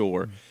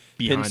sure.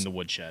 Behind Penn- the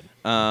woodshed.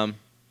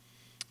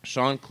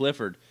 Sean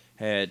Clifford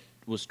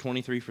was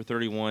 23 for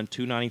 31,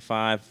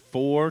 295,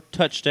 4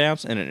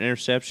 touchdowns, and an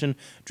interception.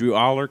 Drew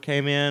Aller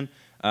came in.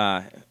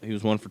 He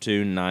was 1 for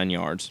 2, 9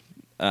 yards.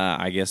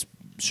 I guess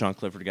Sean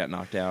Clifford got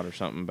knocked out or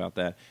something about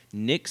that.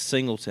 Nick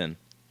Singleton,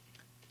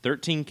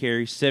 13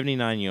 carries,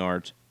 79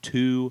 yards,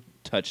 2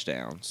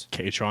 touchdowns.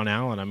 Katron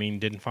Allen, I mean,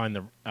 didn't find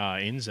the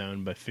end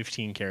zone, but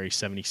 15 carries,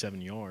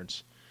 77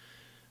 yards.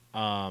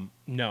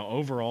 No,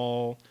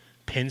 overall,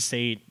 Penn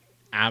State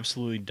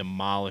absolutely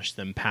demolished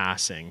them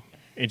passing.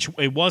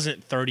 It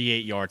wasn't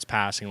 38 yards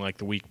passing like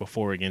the week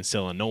before against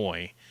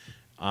Illinois,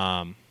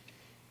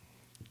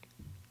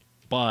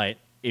 but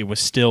it was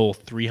still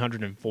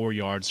 304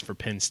 yards for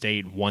Penn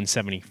State,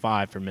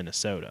 175 for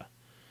Minnesota.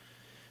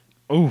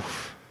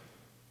 Oof.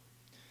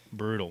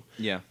 Brutal.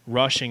 Yeah.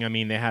 Rushing, I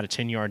mean, they had a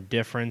 10-yard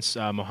difference.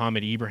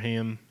 Mohamed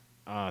Ibrahim,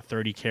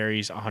 30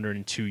 carries,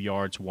 102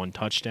 yards, 1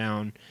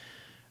 touchdown.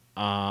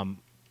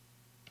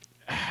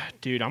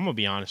 Dude, I'm going to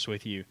be honest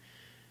with you.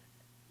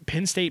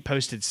 Penn State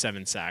posted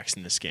 7 sacks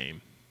in this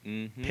game.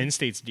 Mm-hmm. Penn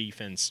State's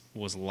defense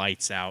was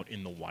lights out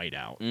in the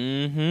whiteout.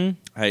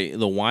 Mm-hmm. Hey,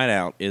 the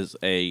whiteout is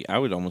I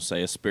would almost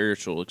say a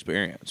spiritual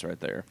experience right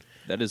there.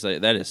 That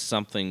is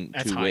something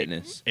That's to hype.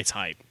 witness. It's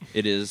hype.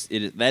 It is.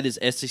 That is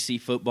SEC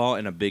football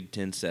in a Big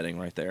Ten setting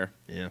right there.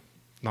 Yeah.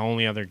 The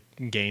only other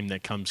game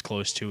that comes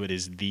close to it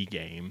is the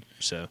game.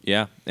 So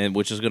Yeah, and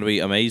which is going to be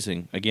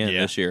amazing again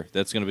Yeah. this year.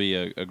 That's going to be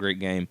a great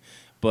game.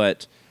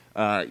 But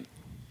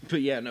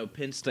yeah, no,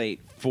 Penn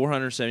State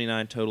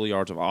 479 total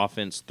yards of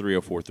offense,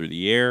 304 through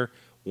the air,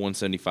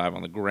 175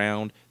 on the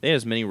ground. They had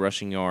as many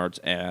rushing yards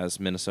as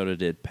Minnesota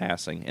did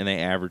passing, and they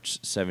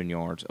averaged 7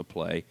 yards a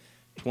play.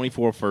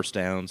 24 first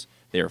downs.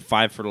 They were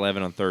 5 for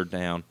 11 on third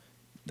down.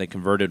 They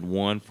converted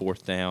 1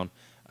 fourth down.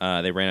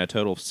 They ran a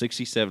total of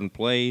 67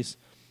 plays.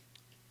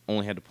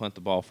 Only had to punt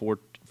the ball four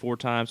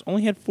times.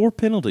 Only had 4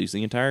 penalties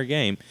the entire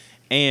game,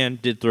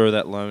 and did throw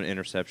that lone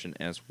interception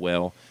as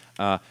well.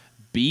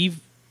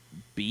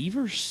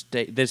 Beaver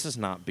State. This is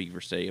not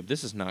Beaver Stadium.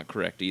 This is not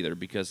correct either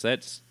because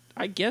that's.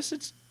 I guess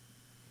it's.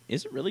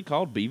 Is it really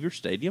called Beaver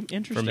Stadium?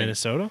 Interesting. for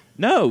Minnesota?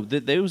 No,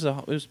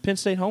 it was Penn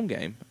State home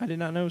game. I did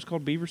not know it was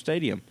called Beaver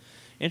Stadium.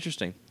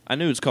 Interesting. I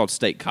knew it was called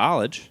State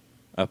College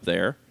up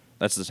there.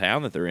 That's the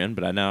town that they're in,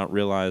 but I now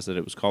realize that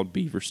it was called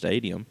Beaver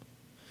Stadium.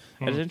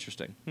 That's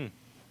interesting.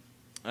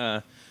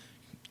 How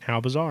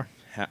bizarre.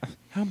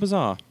 How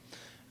bizarre.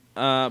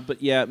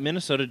 But yeah,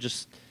 Minnesota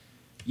just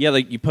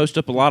you post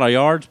up a lot of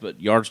yards, but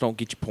yards don't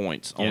get you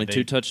points. Yeah, Only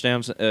 2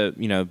 touchdowns.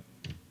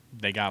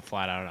 They got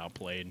flat out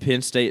outplayed.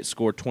 Penn State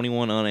scored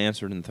 21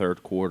 unanswered in the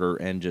third quarter,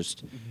 and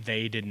just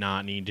They did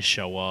not need to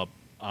show up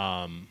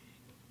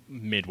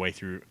midway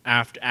through.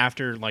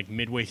 After like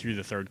midway through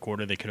the third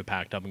quarter, they could have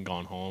packed up and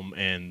gone home,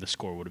 and the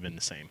score would have been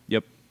the same.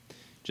 Yep.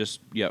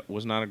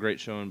 Was not a great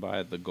showing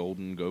by the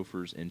Golden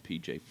Gophers and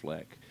PJ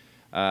Fleck.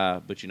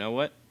 But you know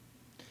what?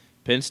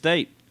 Penn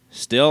State,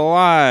 still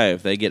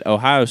alive. They get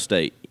Ohio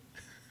State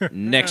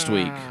next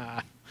week.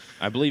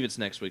 I believe it's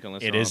next week,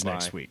 unless It they're is on a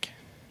next bye. week.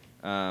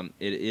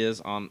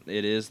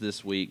 It is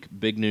this week.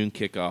 Big noon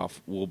kickoff.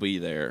 We'll be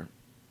there.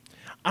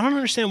 I don't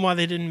understand why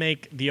they didn't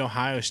make the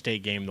Ohio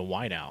State game the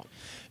whiteout.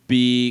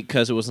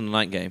 Because it wasn't a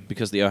night game.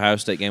 Because the Ohio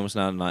State game was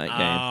not a night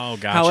game. Oh,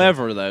 gotcha.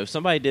 However, though,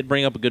 somebody did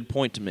bring up a good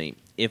point to me.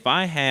 If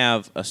I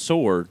have a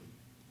sword,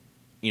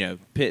 the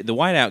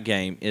whiteout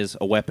game is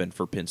a weapon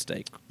for Penn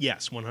State.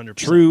 Yes, 100%.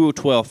 True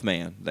 12th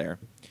man there.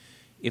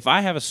 if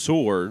I have a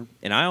sword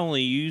and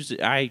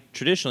I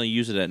traditionally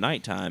use it at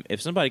nighttime.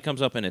 If somebody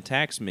comes up and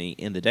attacks me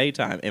in the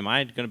daytime, am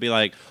I going to be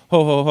like,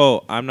 ho ho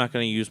ho? I'm not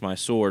going to use my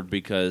sword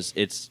because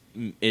it's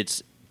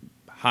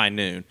high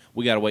noon.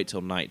 We got to wait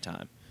till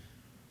nighttime.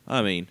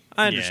 I mean,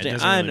 I understand. Yeah, it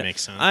doesn't really make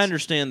sense. I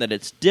understand that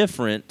it's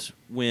different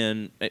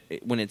when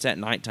it's at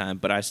nighttime,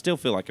 but I still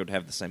feel like it would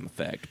have the same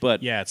effect.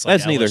 But yeah, it's like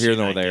that's neither LSU here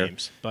nor night there.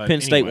 games, but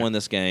Penn State anyway. won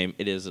this game.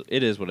 It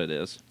is what it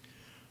is.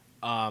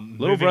 Little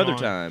Moving brother on-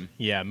 time.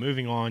 Yeah,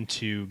 moving on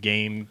to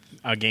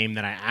a game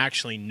that I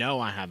actually know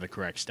I have the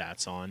correct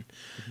stats on.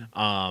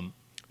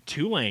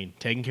 Tulane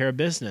taking care of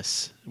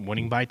business,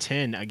 winning by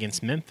 10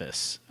 against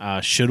Memphis.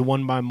 Should have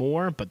won by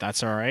more, but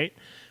that's all right.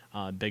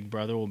 Big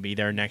brother will be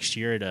there next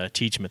year to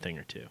teach him a thing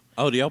or two.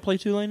 Oh, do y'all play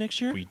Tulane next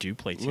year? We do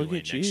play Look Tulane at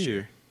next you.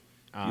 year.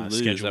 You lose,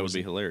 Schedule that would was-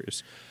 be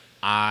hilarious.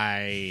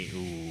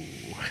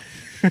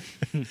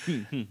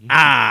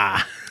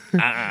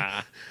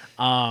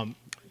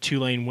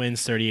 Tulane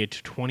wins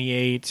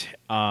 38-28.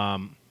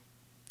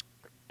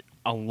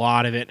 A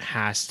lot of it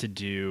has to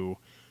do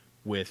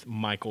with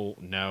Michael.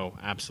 No,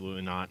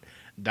 absolutely not.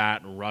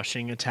 That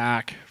rushing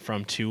attack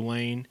from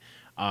Tulane.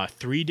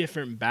 3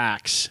 different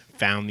backs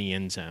found the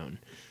end zone.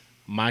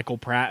 Michael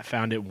Pratt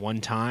found it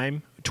one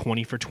time,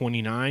 20 for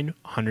 29,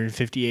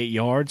 158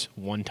 yards,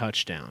 1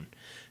 touchdown.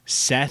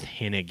 Seth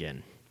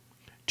Hennigan,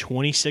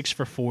 26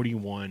 for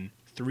 41,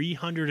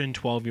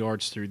 312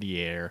 yards through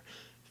the air,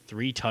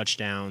 3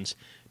 touchdowns,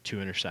 2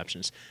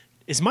 interceptions.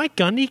 Is Mike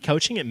Gundy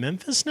coaching at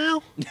Memphis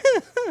now?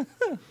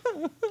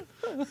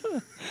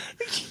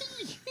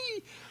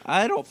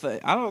 I don't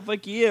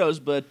think he is,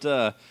 but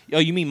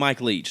you mean Mike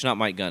Leach, not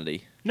Mike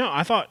Gundy. No,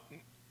 I thought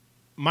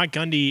Mike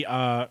Gundy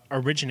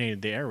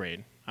originated the air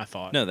raid. I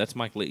thought. No, that's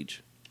Mike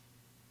Leach.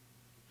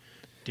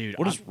 Dude,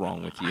 What is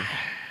wrong with you?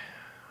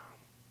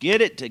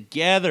 Get it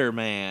together,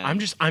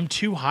 man. I'm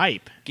too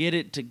hype. Get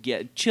it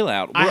together. Chill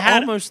out. I We're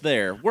had- almost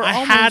there. I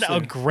had a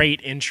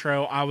great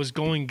intro. I was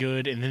going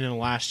good, and then in the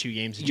last 2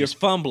 games, it You're just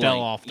fumbling. fell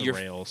off the You're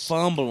rails.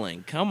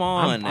 fumbling. Come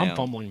on I'm now.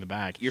 fumbling the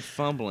bag. You're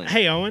fumbling.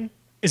 Hey, Owen,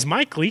 is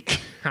Mike Leak?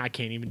 I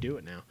can't even do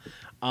it now.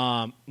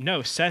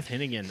 No, Seth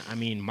Hennigan. I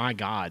mean, my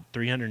God,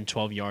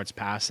 312 yards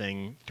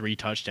passing, 3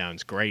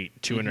 touchdowns,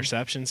 great. 2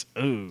 interceptions.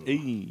 Ooh.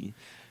 Hey.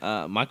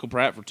 Michael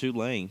Pratt for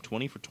Tulane,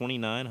 20 for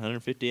 29,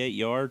 158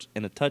 yards,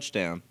 and a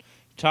touchdown.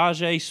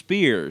 Tajay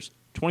Spears,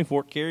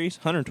 24 carries,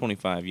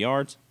 125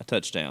 yards, a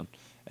touchdown.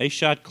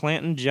 Ashad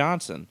Clanton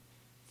Johnson,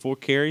 4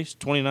 carries,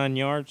 29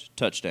 yards,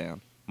 touchdown.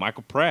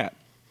 Michael Pratt,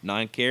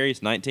 9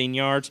 carries, 19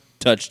 yards,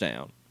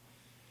 touchdown.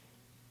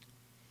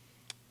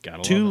 Gotta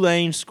love it.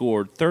 Tulane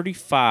scored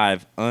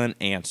 35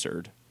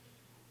 unanswered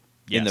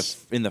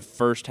Yes. in the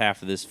first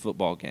half of this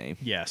football game,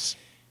 Yes.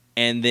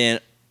 and then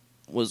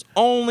was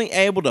only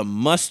able to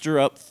muster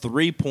up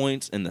 3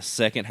 points in the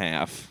second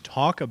half.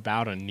 Talk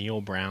about a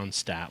Neil Brown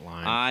stat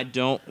line. I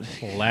don't.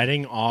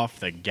 Letting off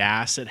the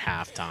gas at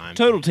halftime.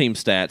 Total team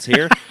stats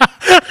here.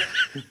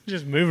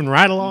 Just moving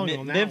right along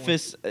on that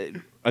Memphis,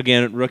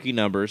 again, rookie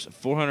numbers,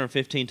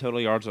 415 total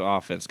yards of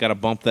offense. Got to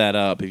bump that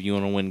up if you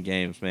want to win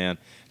games, man.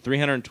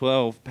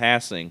 312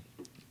 passing.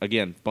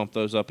 Again, bump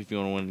those up if you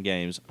want to win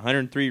games.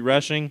 103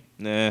 rushing.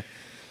 Nah.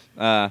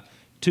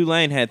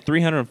 Tulane had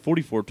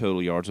 344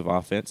 total yards of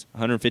offense,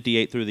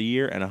 158 through the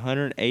year, and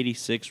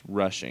 186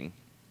 rushing.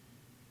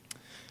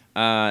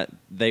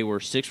 They were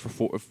 6 for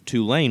 4.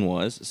 Tulane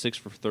was 6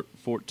 for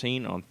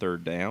 14 on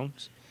third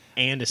downs.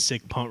 And a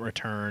sick punt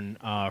return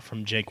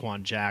from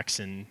Jaquan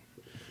Jackson.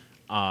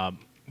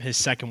 His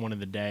second one of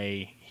the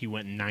day, he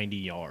went 90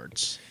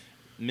 yards.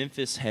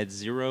 Memphis had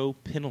 0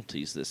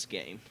 penalties this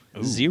game.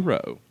 Ooh.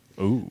 0.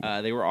 Ooh.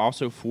 They were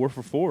also 4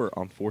 for 4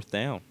 on fourth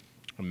down.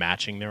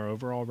 Matching their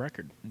overall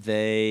record.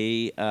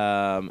 They,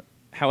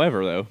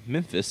 however, though,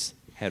 Memphis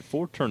had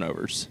 4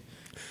 turnovers,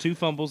 2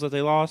 fumbles that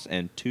they lost,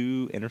 and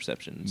 2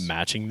 interceptions.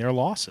 Matching their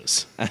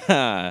losses.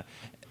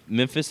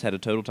 Memphis had a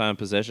total time of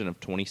possession of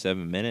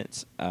 27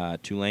 minutes.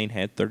 Tulane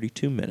had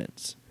 32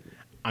 minutes.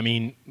 I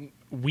mean,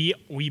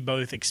 we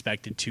both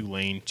expected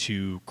Tulane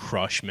to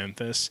crush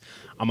Memphis.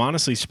 I'm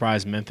honestly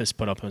surprised Memphis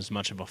put up as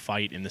much of a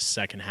fight in the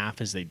second half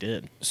as they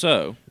did,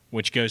 So,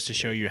 which goes to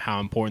show you how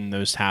important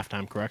those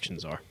halftime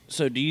corrections are.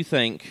 do you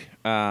think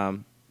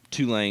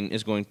Tulane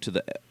is going to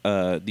the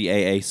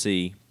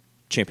AAC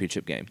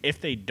championship game? If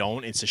they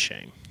don't, it's a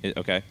shame.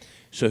 Okay.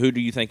 So who do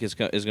you think is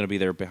going to be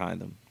there behind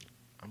them?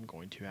 I'm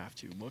going to have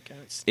to look at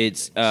it.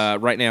 It's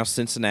right now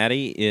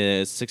Cincinnati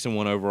is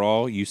 6-1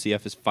 overall.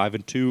 UCF is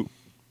 5-2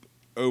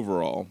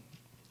 overall.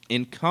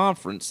 In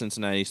conference,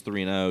 Cincinnati is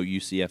 3-0.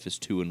 UCF is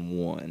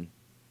 2-1.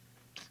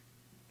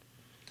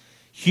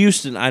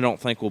 Houston, I don't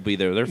think will be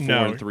there. They're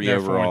 4-3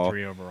 overall.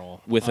 4-3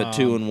 overall. With a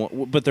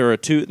 2-1, but they're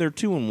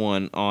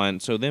 2-1 on.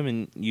 So them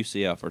and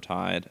UCF are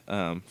tied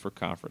for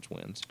conference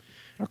wins,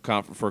 or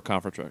for a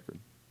conference record.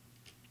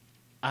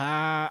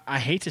 I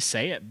hate to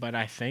say it, but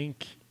I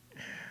think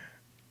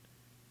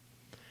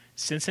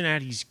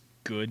Cincinnati's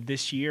good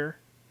this year.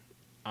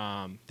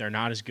 They're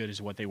not as good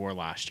as what they were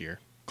last year,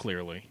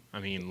 clearly. I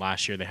mean,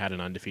 last year they had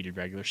an undefeated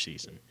regular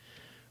season.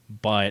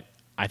 But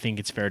I think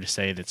it's fair to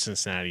say that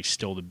Cincinnati's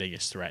still the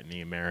biggest threat in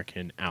the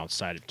American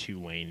outside of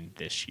Tulane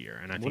this year.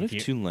 And I What think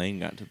if Tulane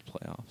got to the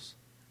playoffs?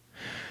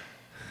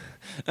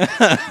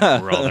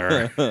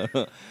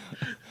 brother.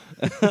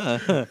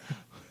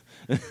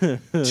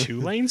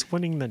 Tulane's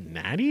winning the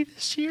Natty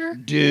this year?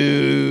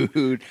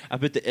 Dude, I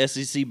bet the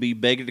SEC be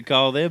begging to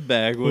call them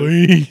back.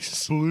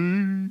 Please.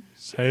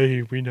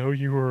 Hey, we know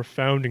you were a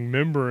founding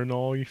member and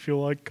all. You feel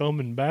like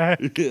coming back?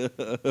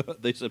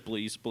 They said,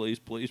 please, please,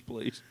 please,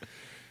 please.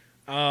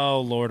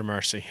 Oh, Lord of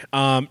mercy.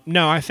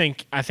 No, I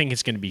think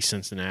it's going to be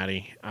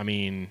Cincinnati. I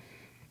mean,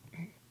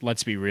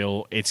 let's be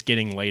real. It's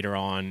getting later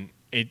on.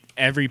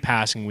 Every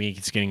passing week,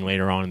 it's getting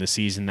later on in the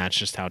season. That's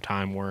just how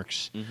time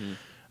works.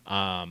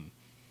 Mm-hmm.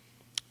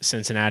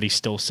 Cincinnati's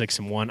still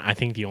 6-1. I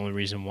think the only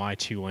reason why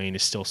Tulane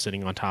is still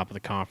sitting on top of the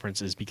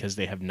conference is because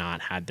they have not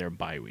had their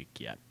bye week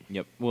yet.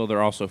 Yep. Well,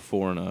 they're also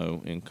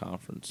 4-0 in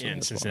conference. So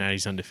and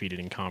Cincinnati's undefeated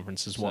in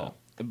conference as well.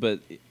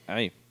 But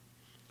hey,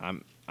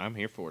 I'm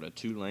here for it. A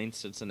Tulane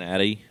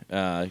Cincinnati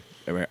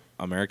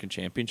American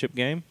Championship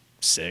game.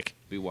 Sick.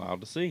 Be wild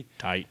to see.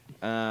 Tight.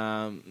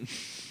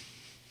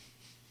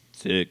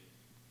 Sick.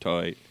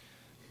 Tight.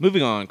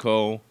 Moving on,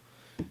 Cole.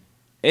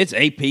 It's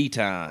AP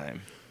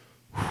time.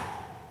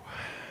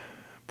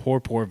 Poor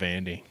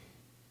Vandy.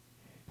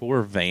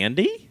 Poor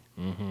Vandy?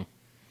 Mm-hmm.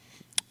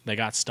 They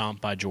got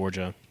stomped by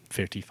Georgia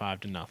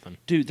 55-0.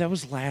 Dude, that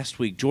was last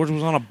week. Georgia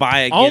was on a bye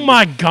again. Oh,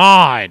 my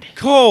God.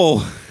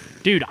 Cole.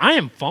 Dude, I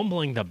am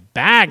fumbling the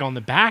bag on the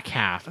back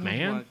half,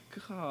 man. Oh,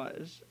 my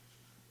gosh.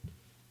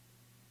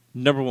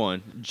 Number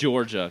one,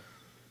 Georgia.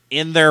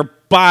 In their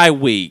bye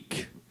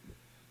week.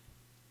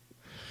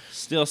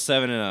 Still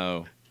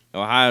 7-0.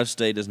 Ohio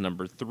State is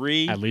number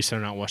 3. At least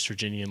they're not West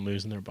Virginia and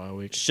losing their bye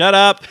week. Shut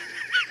up.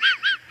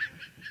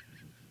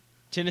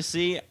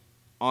 Tennessee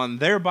on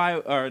their bye,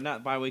 or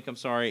not bye week, I'm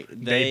sorry.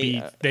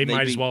 They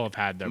might as well have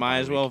had their bye week. Might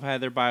as well have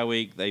had their bye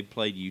week. They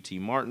played UT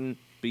Martin,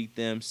 beat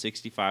them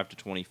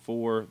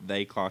 65-24.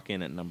 They clock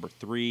in at number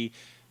 3.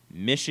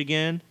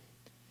 Michigan,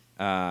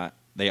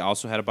 they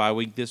also had a bye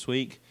week this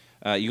week.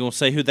 You going to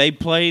say who they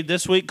played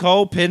this week,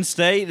 Cole? Penn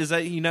State? Is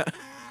that,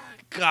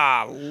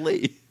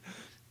 golly.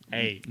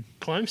 Hey,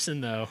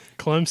 Clemson, though.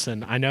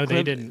 Clemson, I know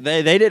they didn't.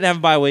 They didn't have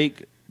a bye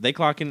week. They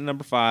clock in at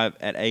number 5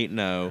 at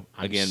 8-0.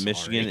 Again, sorry.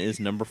 Michigan is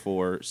number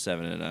 4,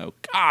 7-0.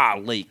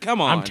 Golly, come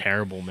on. I'm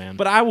terrible, man.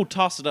 But I will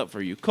toss it up for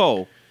you.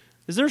 Cole,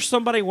 is there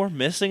somebody we're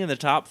missing in the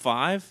top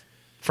 5?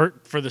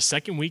 For the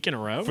second week in a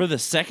row? For the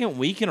second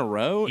week in a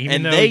row? Even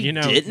and though, they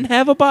didn't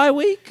have a bye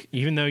week?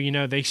 Even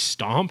though, they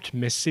stomped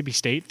Mississippi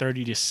State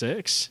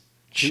 30-6.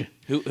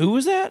 Who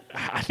was that?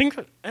 I think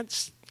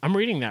I'm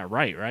reading that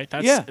right?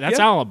 That's yeah.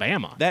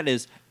 Alabama. That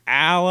is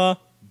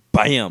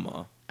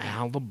Alabama.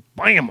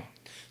 Alabama.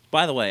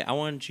 By the way,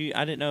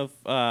 I didn't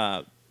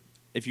know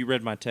if you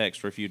read my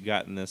text or if you'd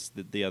gotten this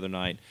the other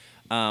night,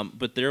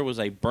 but there was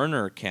a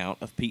burner account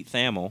of Pete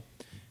Thamel,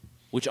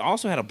 which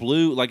also had a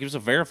blue, it was a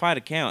verified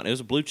account. It was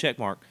a blue check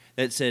mark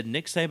that said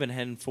Nick Saban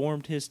had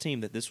informed his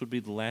team that this would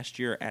be the last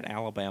year at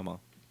Alabama.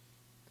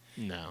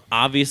 No.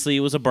 Obviously,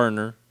 it was a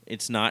burner.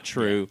 It's not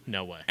true. Yeah,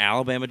 no way.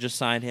 Alabama just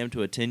signed him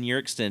to a 10-year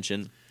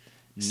extension.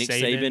 Nick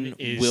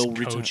Saban will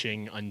is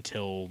coaching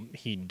until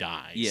he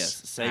dies.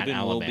 Yes,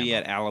 Saban will be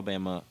at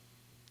Alabama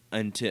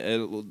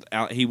until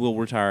he will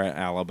retire at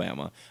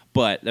Alabama.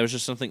 But there was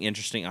just something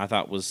interesting I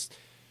thought was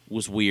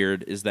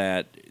weird is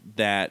that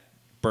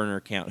burner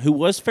account who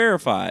was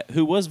verified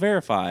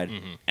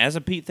as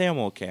a Pete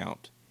Thamel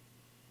account.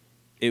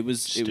 It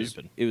was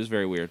stupid. It was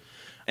very weird.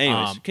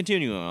 Anyways,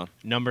 continuing on.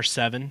 Number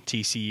 7,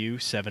 TCU,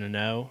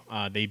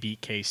 7-0. They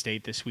beat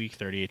K-State this week,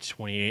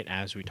 38-28,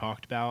 as we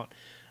talked about.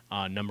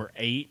 Number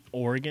 8,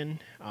 Oregon,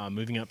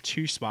 moving up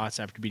 2 spots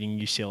after beating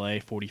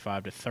UCLA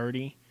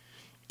 45-30.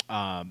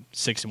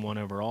 6-1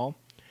 overall.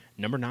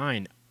 Number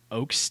 9,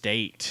 Oak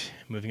State,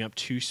 moving up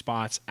 2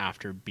 spots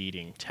after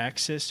beating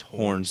Texas.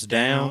 Horns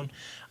down.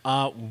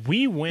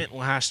 We went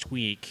last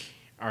week,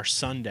 our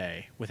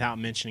Sunday, without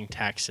mentioning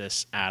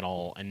Texas at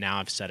all, and now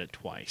I've said it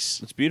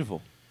twice. It's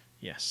beautiful.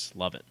 Yes,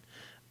 love it.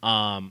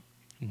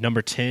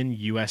 Number 10,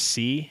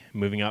 USC,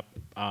 moving up.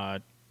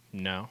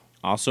 No.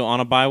 Also on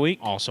a bye week?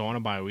 Also on a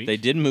bye week. They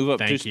did move up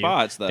 2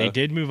 spots, though. They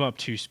did move up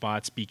 2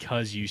 spots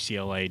because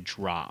UCLA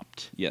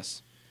dropped.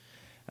 Yes.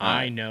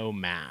 I know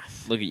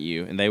math. Look at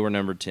you. And they were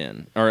number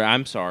 10. Or,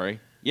 I'm sorry.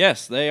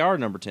 Yes, they are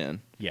number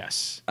 10.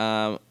 Yes.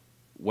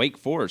 Wake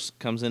Forest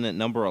comes in at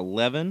number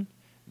 11.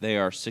 They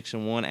are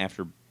 6-1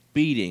 after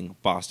beating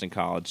Boston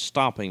College,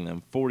 stopping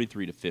them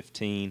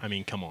 43-15. I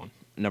mean, come on.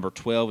 Number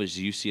 12 is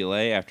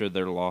UCLA after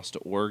their loss to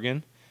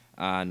Oregon.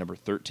 Number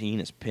 13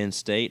 is Penn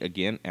State,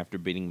 again, after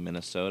beating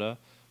Minnesota.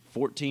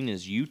 14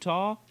 is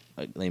Utah.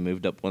 They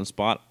moved up 1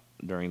 spot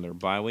during their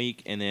bye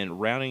week. And then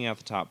rounding out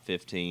the top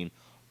 15,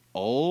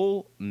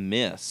 Ole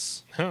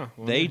Miss. Huh.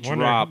 They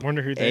dropped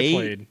wonder who they 8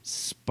 played.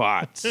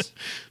 spots.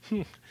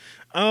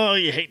 Oh,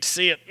 you hate to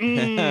see it.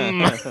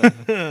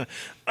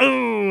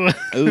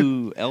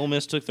 Ooh, Ole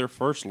Miss took their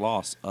first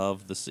loss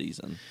of the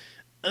season.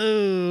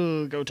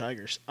 Oh, go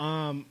Tigers.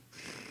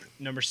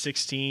 Number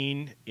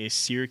 16 is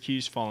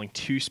Syracuse, falling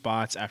 2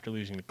 spots after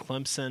losing to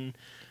Clemson.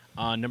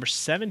 Number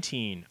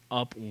 17,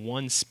 up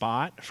 1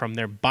 spot from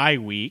their bye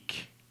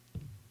week.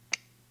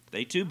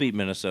 They too beat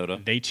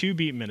Minnesota.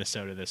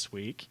 This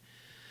week.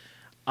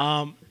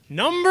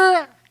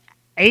 Number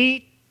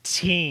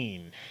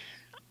 18.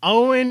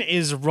 Owen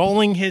is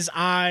rolling his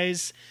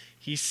eyes.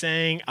 He's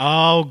saying,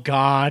 "Oh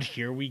God,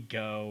 here we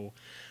go."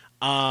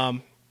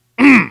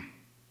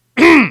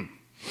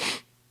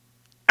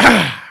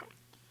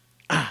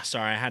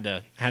 Sorry, I had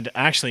to.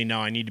 Actually, no,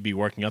 I need to be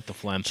working up the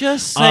phlegm.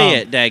 Just say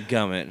it,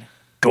 dadgummit.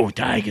 Go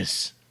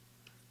Tigers.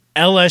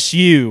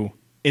 LSU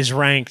is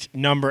ranked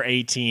number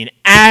 18,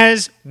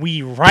 as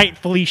we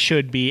rightfully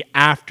should be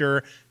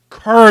after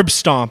curb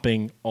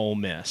stomping Ole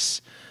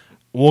Miss.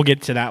 We'll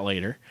get to that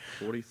later.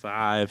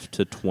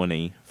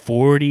 45-20.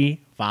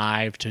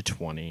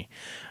 45-20.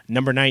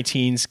 Number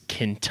 19's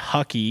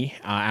Kentucky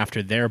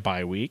after their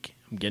bye week.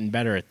 I'm getting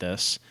better at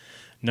this.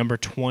 Number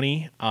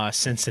 20,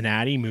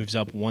 Cincinnati moves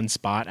up 1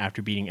 spot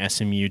after beating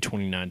SMU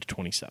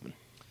 29-27.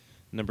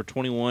 Number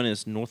 21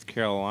 is North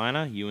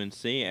Carolina,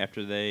 UNC,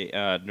 after they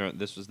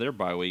this was their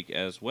bye week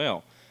as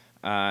well.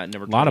 A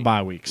lot of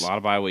bye weeks. A lot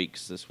of bye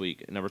weeks this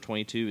week. Number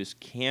 22 is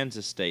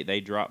Kansas State.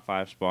 They dropped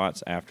 5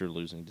 spots after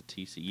losing to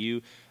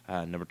TCU.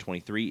 Number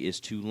 23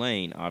 is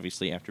Tulane,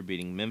 obviously after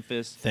beating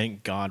Memphis.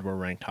 Thank God we're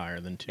ranked higher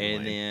than Tulane.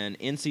 And then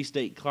NC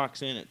State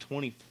clocks in at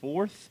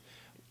 24th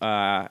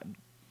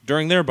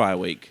during their bye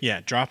week.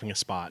 Yeah, dropping a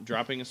spot.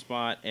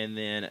 And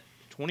then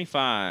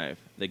 25,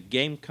 the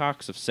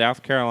Gamecocks of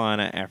South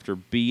Carolina after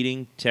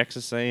beating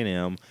Texas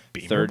A&M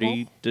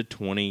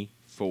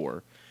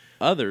 30-24.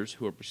 Others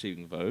who are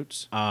receiving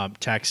votes: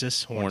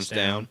 Texas, horns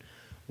down.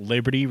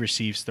 Liberty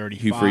receives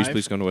 35. Hugh Freeze,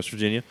 please come to West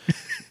Virginia.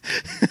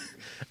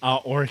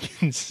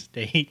 Oregon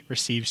State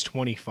receives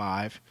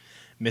 25.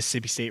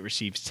 Mississippi State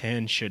receives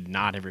 10. Should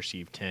not have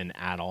received 10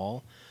 at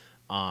all.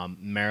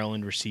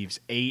 Maryland receives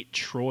 8.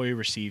 Troy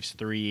receives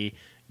 3.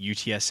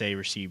 UTSA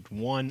received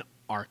 1.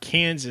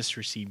 Arkansas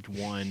received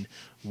 1.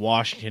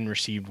 Washington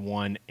received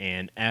 1.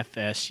 And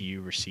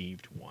FSU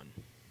received 1.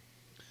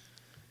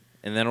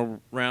 And that'll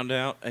round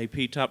out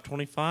AP Top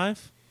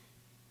 25.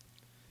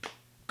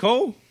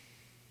 Cole,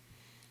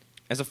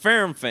 as a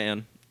Ferrum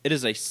fan, it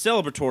is a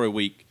celebratory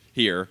week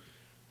here.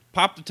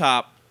 Pop the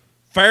top.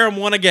 Ferrum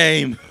won a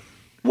game.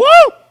 Woo!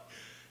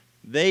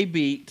 They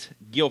beat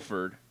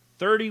Guilford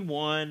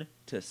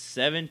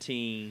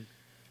 31-17.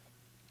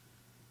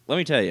 Let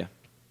me tell you,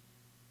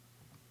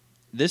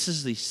 this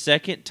is the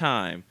second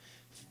time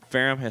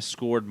Ferrum has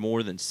scored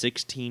more than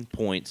 16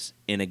 points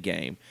in a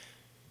game.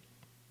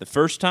 The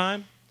first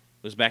time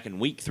was back in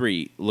week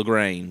 3,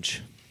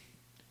 LaGrange.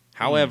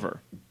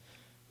 However,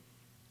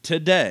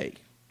 today,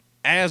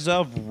 as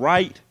of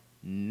right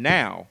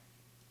now,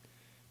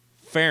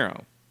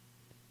 Ferrum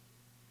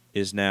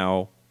is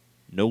now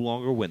no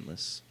longer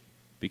winless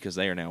because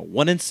they are now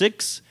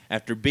 1-6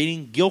 after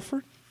beating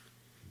Guilford.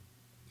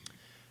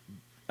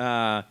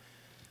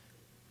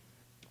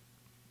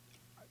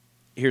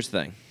 Here's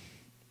the thing.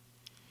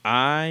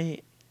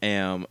 I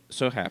am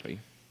so happy.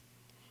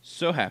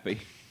 So happy.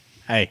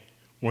 Hey,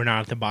 we're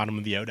not at the bottom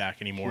of the ODAC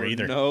anymore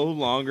either. No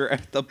longer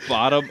at the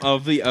bottom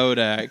of the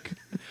ODAC.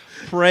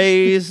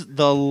 Praise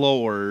the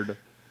Lord.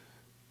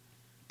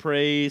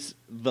 Praise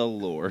the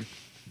Lord.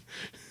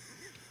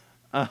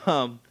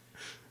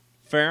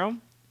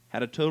 Ferrum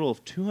had a total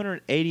of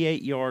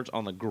 288 yards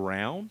on the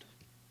ground,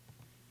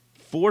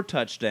 4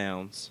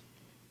 touchdowns,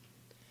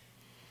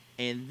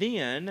 and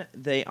then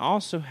they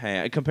also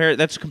had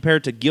that's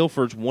compared to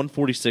Guilford's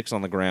 146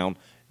 on the ground,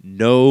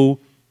 no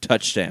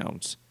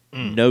touchdowns.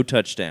 No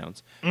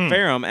touchdowns.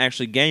 Ferrum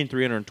actually gained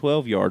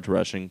 312 yards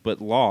rushing, but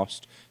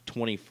lost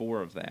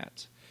 24 of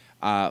that.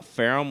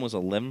 Ferrum was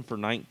 11 for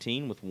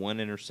 19 with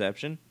 1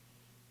 interception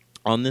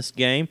on this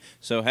game.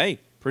 So, hey,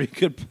 pretty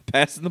good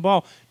passing the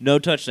ball. No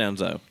touchdowns,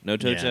 though. No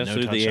touchdowns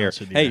through the air.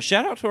 Hey,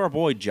 shout out to our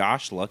boy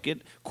Josh Luckett,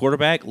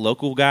 quarterback,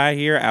 local guy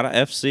here out of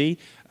FC,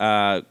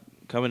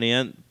 coming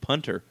in,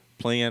 punter,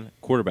 playing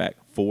quarterback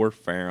for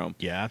Ferrum.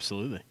 Yeah,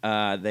 absolutely.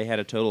 They had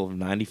a total of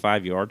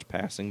 95 yards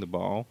passing the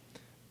ball.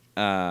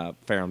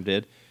 Ferrum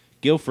did.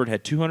 Guilford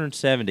had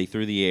 270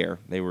 through the air.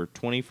 They were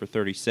 20 for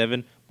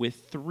 37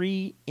 with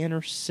 3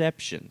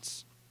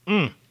 interceptions.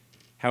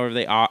 However,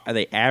 they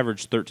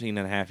averaged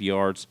 13.5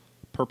 yards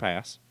per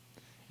pass,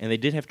 and they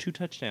did have 2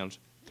 touchdowns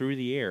through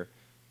the air.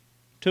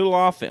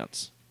 Total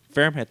offense.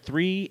 Ferrum had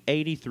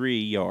 383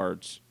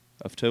 yards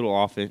of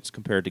total offense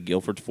compared to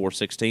Guilford's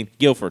 416.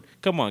 Guilford,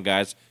 come on,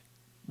 guys.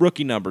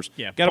 Rookie numbers.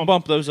 Yeah, got to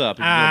bump those up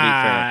if you're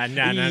going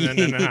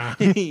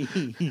to beat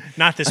Ferrum. No.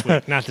 Not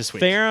this week.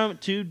 Ferrum,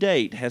 to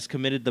date, has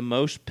committed the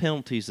most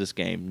penalties this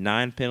game.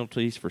 9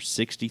 penalties for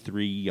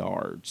 63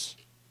 yards.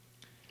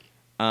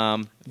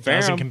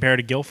 Doesn't compare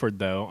to Guilford,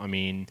 though. I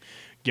mean,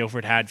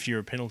 Guilford had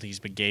fewer penalties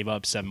but gave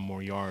up 7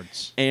 more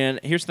yards. And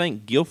here's the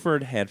thing.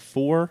 Guilford had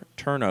 4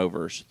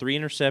 turnovers, 3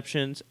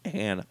 interceptions,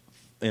 and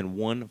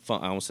 1 I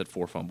almost said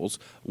 4 fumbles.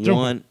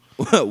 One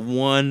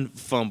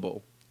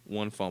fumble.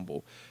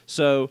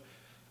 So,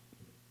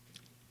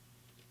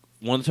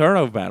 Won the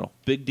turnover battle.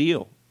 Big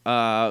deal.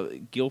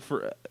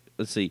 Guilford,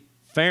 let's see.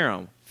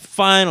 Ferrum,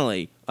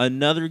 finally,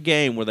 another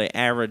game where they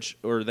average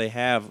or they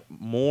have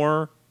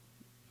more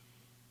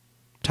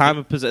time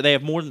of possession. They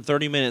have more than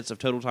 30 minutes of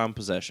total time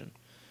possession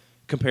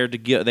compared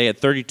to they had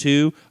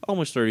 32,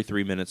 almost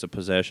 33 minutes of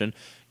possession.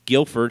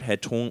 Guilford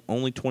had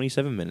only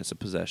 27 minutes of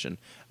possession.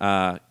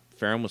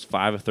 Ferrum was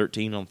 5 of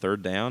 13 on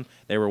third down.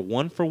 They were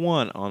 1 for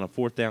 1 on a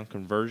fourth down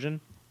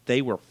conversion.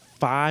 They were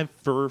 5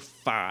 for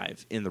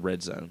 5 in the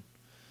red zone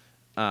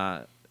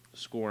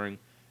scoring.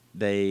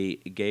 They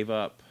gave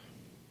up,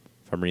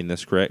 if I'm reading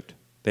this correct,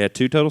 they had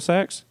 2 total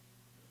sacks?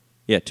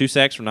 Yeah, 2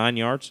 sacks for 9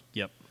 yards.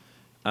 Yep.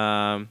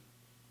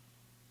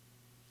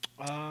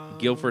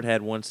 Guilford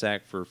had 1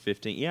 sack for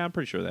 15. Yeah, I'm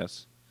pretty sure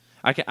that's.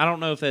 I don't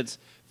know if that's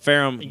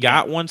Ferrum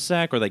got 1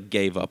 sack or they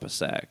gave up a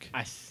sack.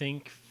 I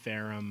think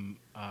Ferrum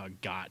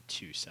got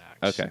 2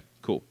 sacks. Okay,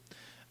 cool.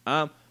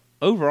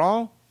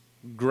 Overall,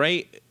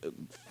 great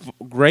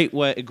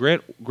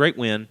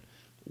win.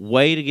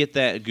 Way to get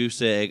that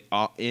goose egg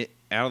out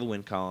of the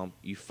win column.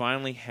 You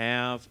finally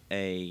have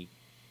a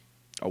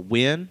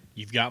win.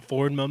 You've got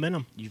forward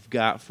momentum.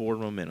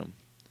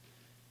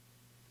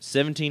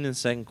 17 in the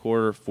second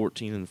quarter,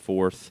 14 in the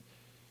fourth.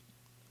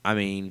 I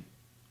mean,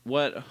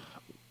 what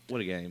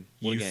a game.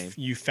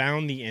 You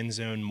found the end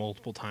zone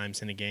multiple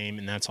times in a game,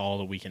 and that's all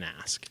that we can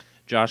ask.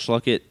 Josh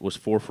Luckett was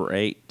 4 for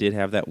 8, did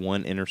have that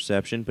 1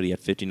 interception, but he had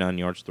 59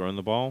 yards throwing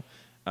the ball.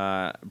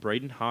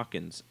 Braden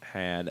Hawkins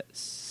had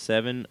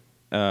 7.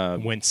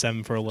 Went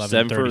 7 for 11.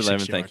 7 for 11,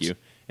 yards. thank you.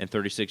 And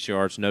 36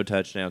 yards, no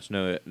touchdowns,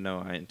 no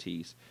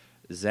INTs.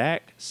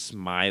 Zach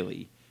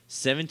Smiley,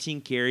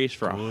 17 carries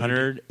for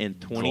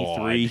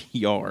 123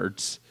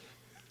 yards.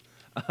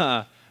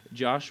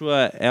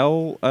 Joshua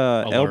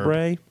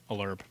Elbrey?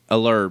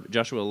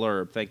 Joshua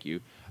Alurb, thank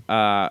you.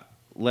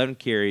 11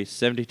 carries,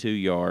 72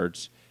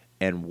 yards,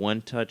 and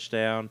 1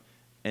 touchdown.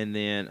 And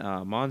then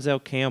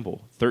Monzel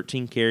Campbell,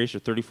 13 carries for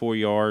 34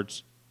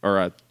 yards,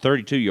 or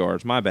 32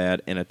 yards, my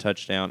bad, and a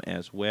touchdown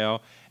as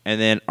well. And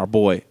then our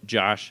boy,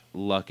 Josh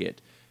Luckett,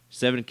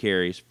 7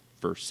 carries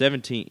for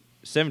 17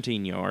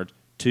 yards,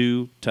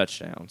 2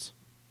 touchdowns.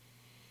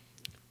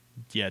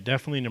 Yeah,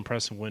 definitely an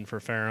impressive win for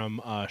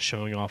Ferrum,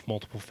 showing off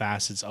multiple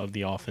facets of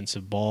the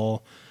offensive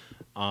ball.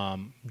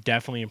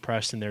 Definitely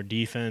impressed in their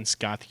defense,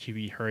 got the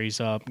QB hurries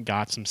up,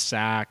 got some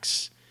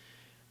sacks,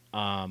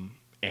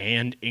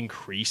 and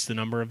increased the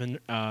number of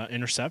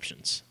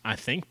interceptions. I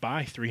think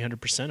by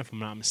 300%, if I'm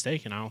not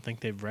mistaken. I don't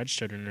think they've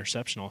registered an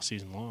interception all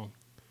season long.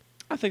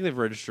 I think they've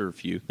registered a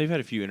few. They've had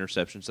a few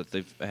interceptions that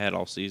they've had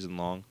all season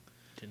long.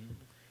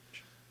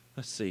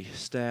 Let's see.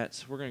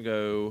 Stats. We're going to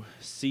go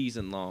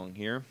season long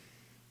here.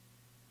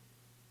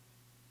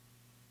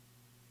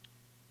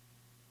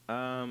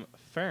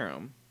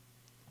 Ferrum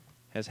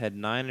has had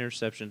 9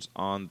 interceptions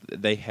on.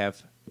 They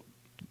have.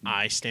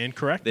 I stand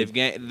corrected.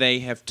 They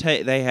have.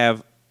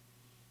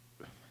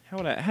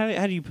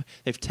 How do you?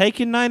 They've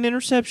taken 9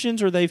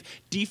 interceptions, or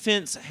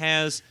defense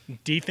has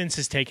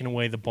taken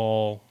away the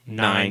ball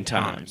 9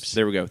 times.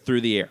 There we go,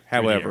 through the air.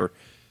 However,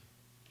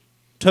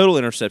 total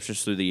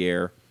interceptions through the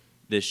air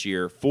this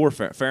year for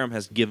Ferrum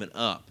has given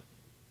up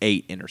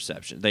 8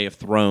 interceptions. They have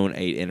thrown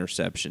 8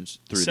 interceptions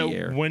through the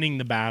air. So winning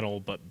the battle,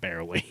 but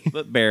barely.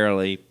 But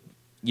barely,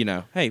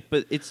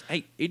 but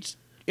it's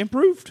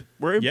improved.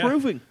 We're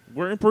improving. Yeah.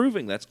 We're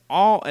improving. That's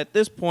all at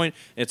this point.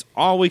 It's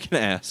all we can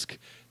ask.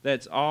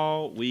 That's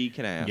all we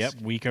can ask. Yep,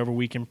 week over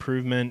week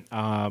improvement.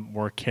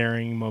 We're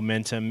carrying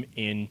momentum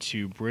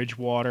into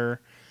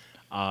Bridgewater.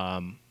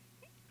 Going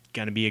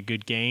to be a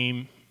good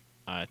game.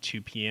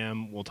 2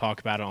 p.m. We'll talk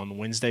about it on the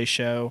Wednesday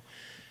show.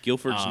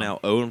 Guilford's now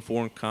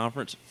 0-4 in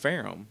conference.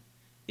 Ferrum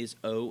is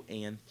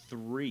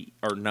 0-3.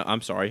 Or no,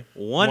 I'm sorry,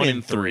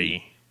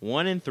 1-3.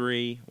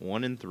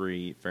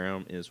 1-3.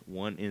 Ferrum is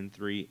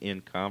 1-3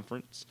 in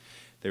conference.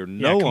 They're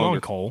no longer. Come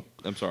on, Cole.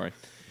 I'm sorry.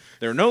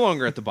 They're no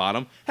longer at the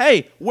bottom.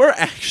 Hey, we're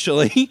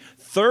actually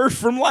 3rd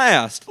from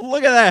last.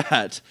 Look at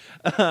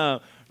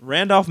that.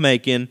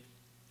 Randolph-Macon,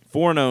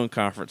 4-0 in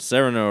conference,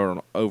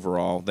 7-0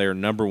 overall. They're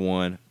number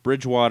 1.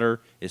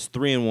 Bridgewater is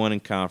 3-1 in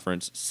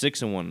conference,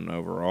 6-1 in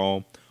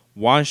overall.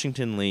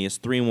 Washington Lee is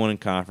 3-1 in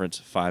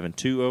conference,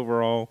 5-2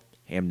 overall.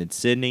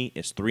 Hampden-Sydney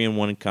is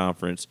 3-1 in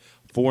conference,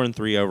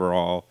 4-3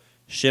 overall.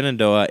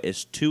 Shenandoah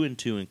is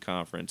 2-2 in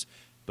conference,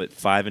 but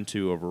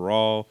 5-2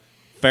 overall.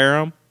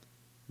 Ferrum,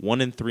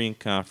 1-3 in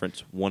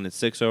conference,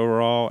 1-6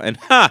 overall. And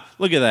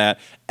look at that.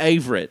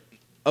 Averett,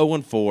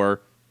 0-4,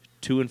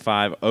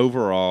 2-5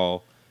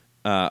 overall.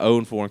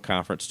 0-4 in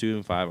conference,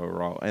 2-5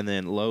 overall. And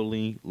then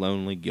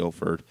lonely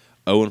Guilford,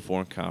 0-4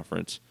 in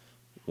conference,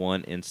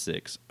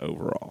 1-6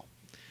 overall.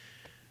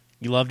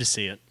 You love to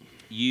see it.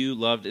 You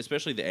loved,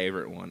 especially the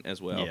Averett one as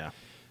well. Yeah.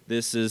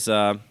 This is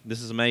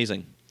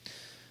amazing.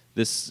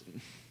 This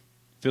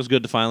feels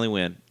good to finally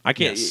win. I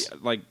can't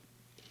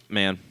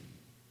man.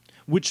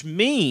 Which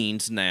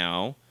means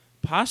now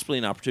possibly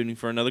an opportunity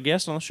for another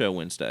guest on the show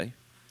Wednesday.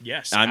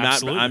 Yes,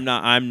 absolutely.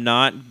 I'm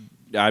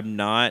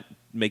not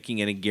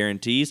making any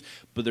guarantees,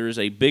 but there is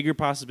a bigger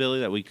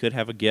possibility that we could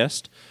have a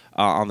guest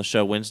on the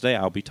show Wednesday.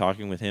 I'll be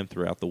talking with him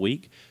throughout the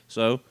week,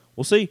 so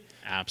we'll see.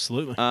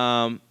 Absolutely.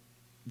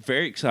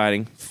 Very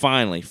exciting.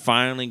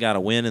 Finally got a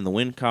win in the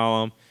win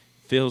column.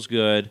 Feels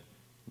good.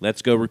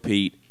 Let's go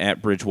repeat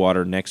at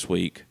Bridgewater next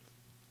week.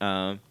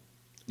 At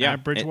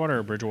Bridgewater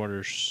or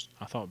Bridgewater's?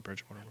 I thought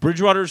Bridgewater.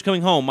 Bridgewater's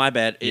coming home. My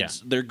bad.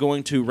 They're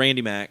going to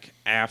Randy Mac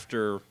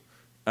after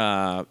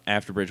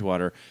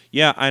Bridgewater.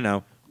 Yeah, I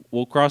know.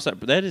 We'll cross that.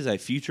 That is a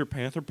future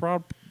Panther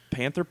Pod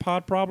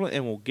problem,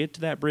 and we'll get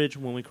to that bridge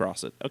when we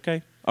cross it.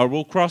 Okay, or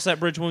we'll cross that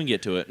bridge when we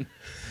get to it.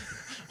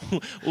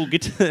 We'll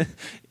get to.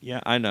 Yeah,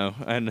 I know.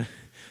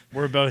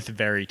 We're both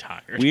very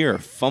tired. We are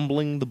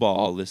fumbling the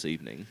ball this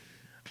evening.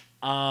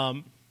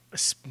 I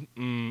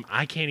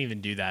can't even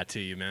do that to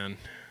you, man.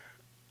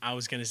 I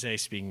was going to say,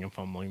 speaking of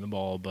fumbling the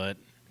ball, but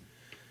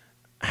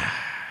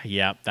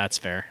yeah, that's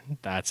fair.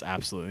 That's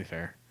absolutely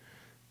fair.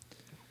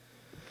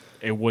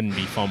 It wouldn't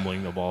be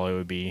fumbling the ball. It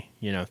would be,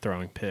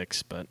 throwing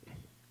picks. But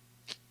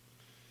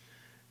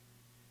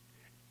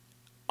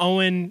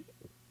Owen,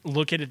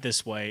 look at it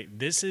this way.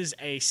 This is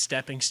a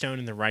stepping stone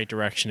in the right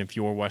direction if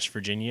you're West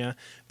Virginia,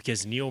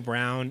 because Neil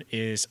Brown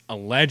is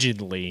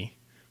allegedly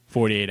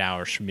 48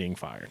 hours from being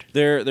fired.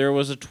 There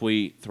was a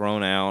tweet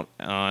thrown out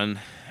on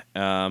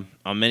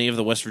many of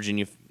the West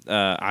Virginia.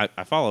 I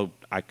follow.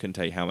 I couldn't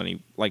tell you how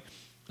many.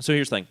 So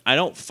here's the thing. I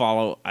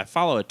follow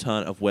a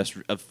ton of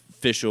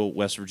official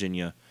West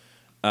Virginia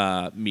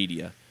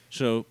media.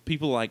 So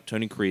people like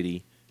Tony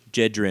Creedy,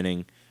 Jed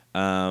Drenning,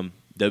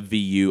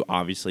 WVU,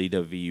 obviously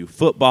WVU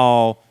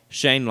football,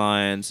 Shane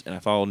Lyons, and I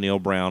follow Neil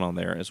Brown on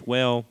there as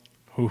well.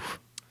 Oof.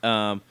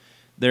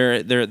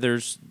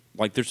 There's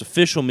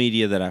official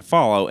media that I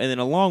follow, and then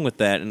along with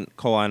that, and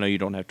Cole, I know you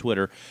don't have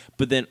Twitter,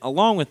 but then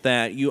along with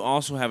that, you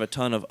also have a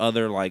ton of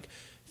other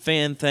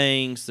fan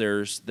things.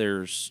 There's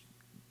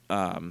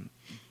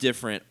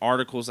different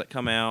articles that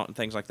come out and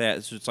things like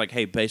that. So it's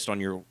hey, based on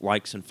your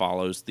likes and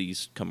follows,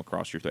 these come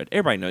across your thread.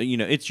 Everybody knows,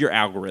 it's your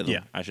algorithm,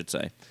 yeah. I should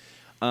say.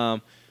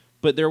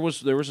 But there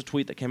was a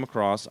tweet that came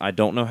across. I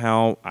don't know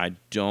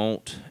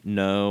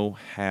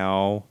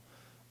how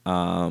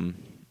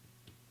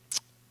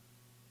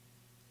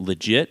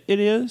legit it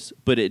is,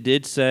 but it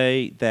did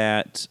say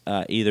that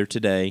either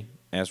today,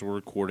 as we're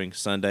recording,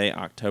 Sunday,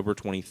 October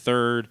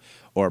 23rd,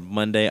 or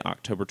Monday,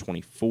 October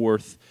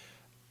 24th,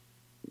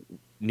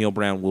 Neil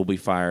Brown will be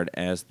fired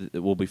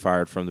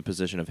from the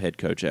position of head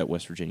coach at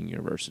West Virginia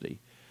University.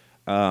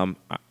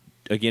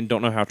 Again,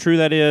 don't know how true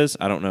that is.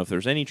 I don't know if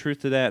there's any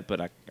truth to that,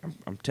 but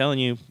I'm telling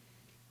you,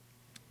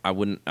 I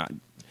wouldn't.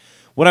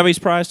 Would I be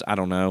surprised? I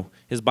don't know.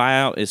 His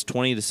buyout is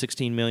 $20 to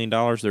 $16 million.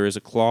 There is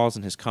a clause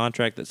in his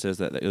contract that says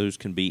that those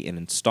can be in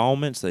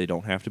installments. They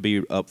don't have to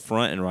be up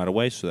front and right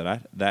away, so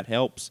that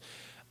helps.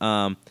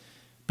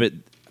 But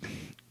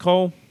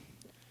Cole,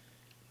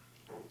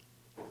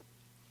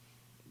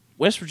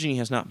 West Virginia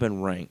has not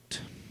been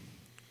ranked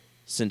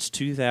since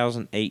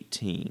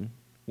 2018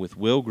 with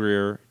Will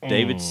Greer,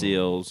 David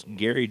Seals,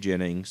 Gary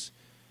Jennings,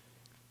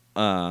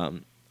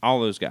 all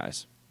those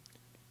guys.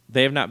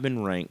 They have not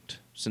been ranked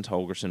since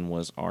Holgorsen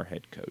was our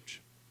head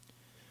coach.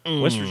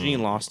 West Virginia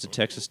lost to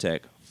Texas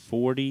Tech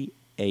 48-10.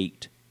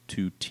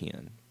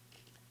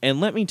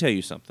 And let me tell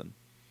you something.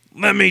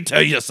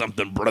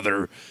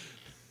 Brother.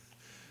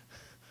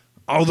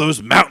 All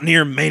those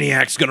Mountaineer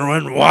maniacs going to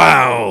run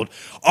wild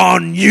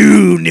on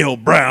you, Neil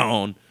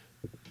Brown.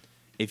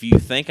 If you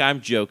think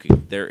I'm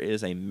joking, there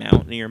is a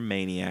Mountaineer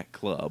Maniac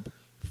Club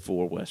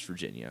for West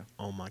Virginia.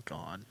 Oh, my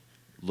God.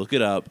 Look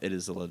it up. It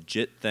is a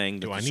legit thing.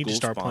 Do I need to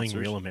start playing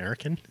Real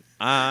American?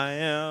 I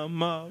am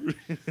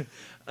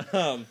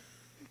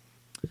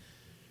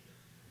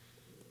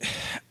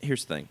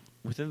Here's the thing.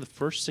 Within the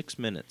first 6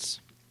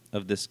 minutes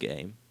of this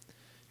game,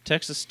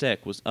 Texas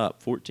Tech was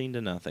up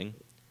 14-0,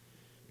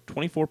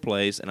 24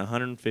 plays, and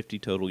 150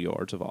 total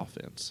yards of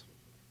offense.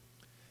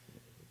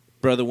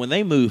 Brother, when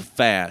they move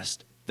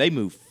fast, they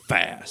move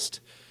fast.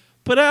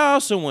 But I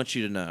also want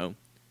you to know,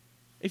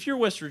 if you're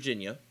West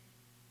Virginia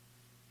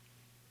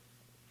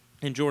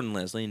and Jordan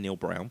Leslie and Neil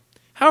Brown,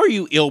 how are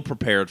you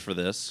ill-prepared for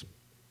this?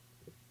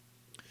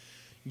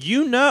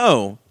 You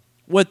know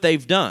what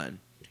they've done.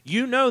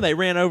 You know they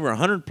ran over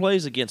 100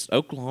 plays against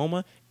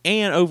Oklahoma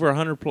and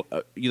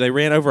they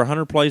ran over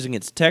 100 plays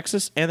against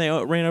Texas, and they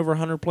ran over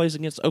 100 plays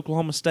against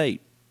Oklahoma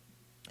State.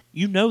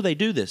 You know they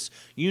do this.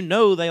 You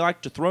know they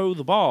like to throw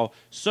the ball,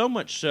 so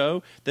much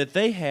so that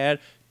they had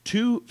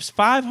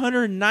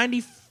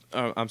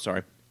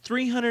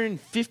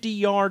 350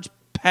 yards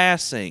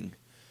passing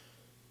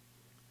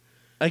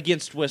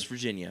against West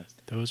Virginia.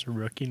 Those are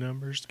rookie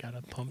numbers.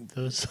 Gotta pump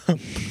those up.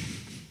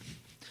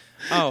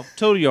 Oh,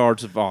 total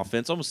yards of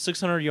offense, almost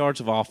 600 yards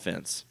of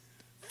offense.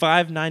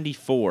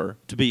 594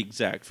 to be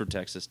exact for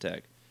Texas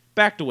Tech.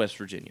 Back to West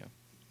Virginia.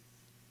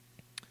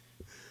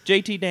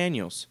 JT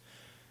Daniels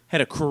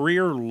had a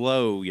career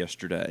low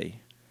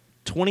yesterday.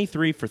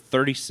 23 for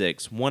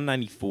 36,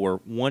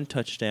 194, 1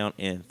 touchdown,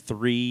 and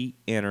 3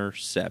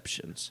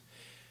 interceptions.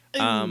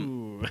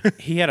 Ooh.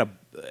 He had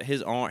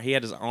his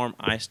arm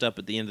iced up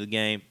at the end of the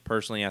game.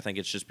 Personally, I think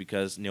it's just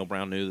because Neil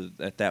Brown knew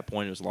that at that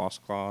point it was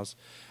lost clause.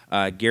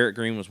 Garrett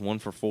Green was 1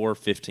 for 4,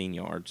 15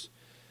 yards.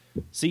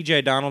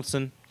 C.J.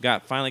 Donaldson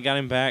finally got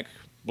him back.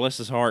 Bless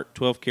his heart,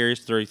 12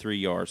 carries, 33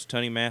 yards.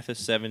 Tony Mathis,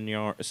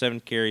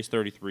 7 carries,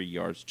 33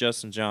 yards.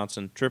 Justin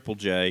Johnson, Triple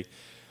J,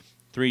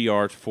 3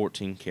 yards,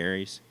 14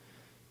 carries.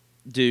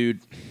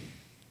 Dude,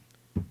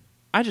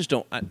 I just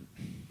don't.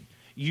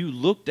 You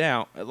looked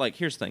out. Like,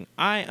 here's the thing.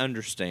 I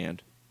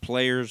understand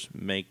players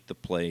make the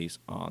plays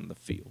on the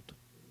field.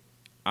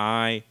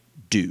 I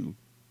do.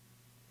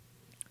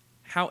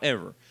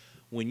 However,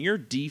 when your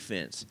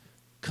defense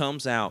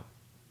comes out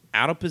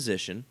of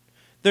position,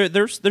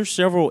 there's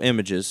several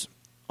images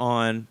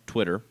on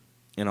Twitter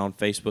and on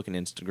Facebook and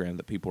Instagram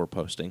that people are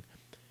posting.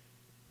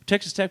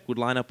 Texas Tech would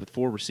line up with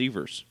 4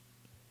 receivers.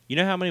 You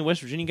know how many West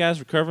Virginia guys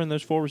were covering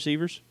those 4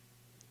 receivers?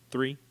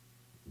 3.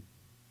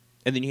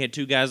 And then you had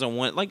 2 guys on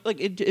one. Like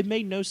it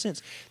made no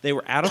sense. They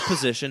were out of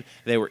position.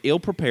 They were ill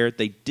prepared.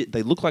 They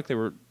looked like they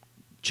were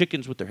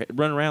chickens with their head,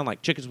 running around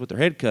like chickens with their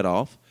head cut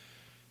off.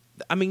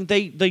 I mean,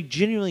 they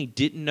genuinely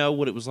didn't know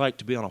what it was like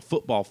to be on a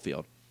football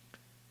field.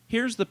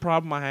 Here's the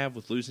problem I have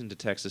with losing to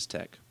Texas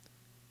Tech.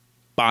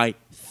 By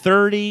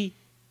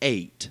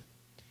 38,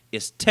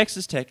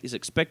 Texas Tech is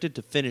expected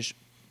to finish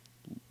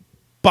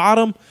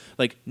bottom,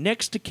 like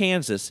next to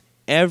Kansas,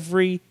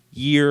 every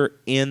year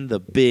in the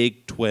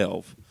Big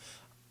 12.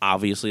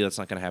 Obviously, that's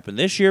not going to happen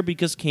this year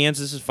because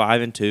Kansas is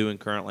 5-2 and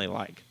currently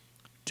like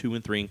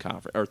 2-3 in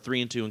conference, or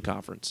 3-2 in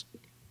conference.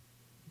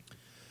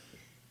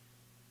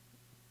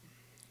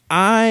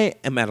 I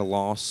am at a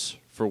loss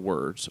for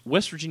words.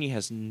 West Virginia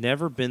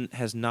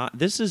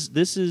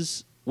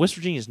West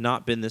Virginia has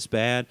not been this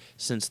bad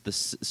since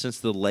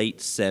the late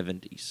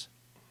 70s.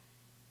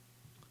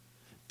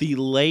 The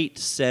late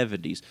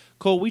 70s.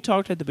 Cole, we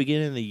talked at the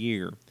beginning of the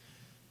year.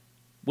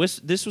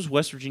 This was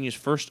West Virginia's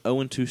first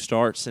 0-2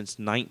 start since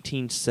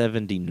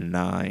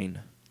 1979.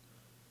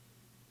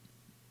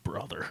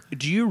 Brother.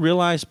 Do you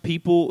realize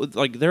people,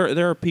 like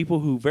there are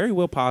people who very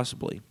well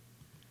possibly,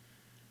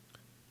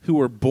 who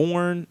were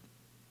born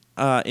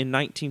in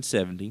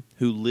 1970,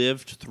 who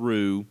lived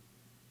through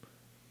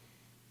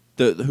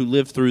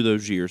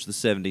those years, the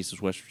 70s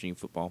of West Virginia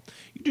football.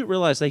 You do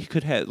realize they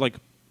could have, like,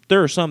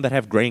 there are some that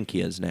have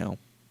grandkids now.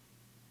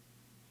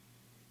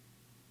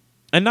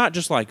 And not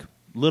just like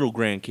little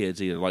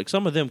grandkids either. Like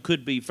some of them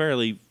could be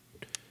fairly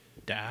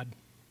Dad.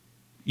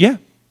 Yeah.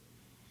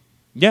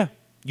 Yeah.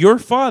 Your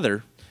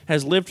father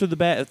has lived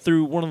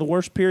through one of the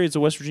worst periods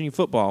of West Virginia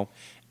football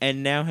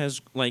and now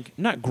has, like,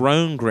 not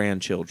grown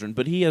grandchildren,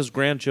 but he has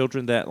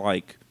grandchildren that,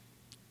 like,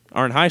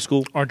 are in high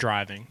school. Or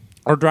driving.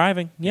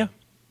 Yeah.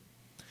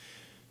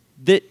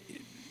 That,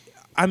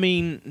 I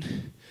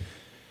mean,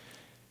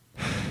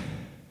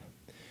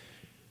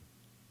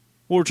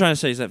 what we're trying to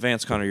say is that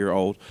Vance Conner, you're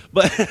old.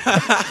 But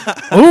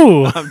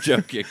Ooh. I'm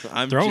joking.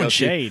 I'm throwing joking.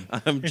 shade.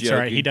 I'm it's joking. all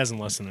right. He doesn't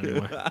listen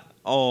anyway.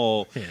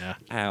 Oh. Yeah.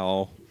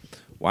 Ow.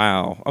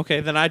 Wow. Okay,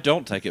 then I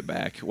don't take it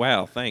back.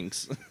 Wow,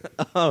 thanks.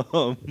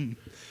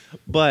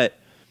 But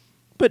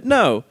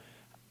no,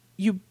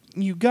 you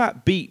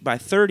got beat by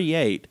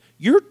 38.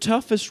 Your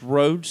toughest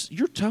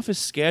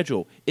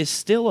schedule is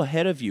still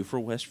ahead of you for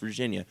West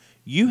Virginia.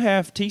 You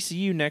have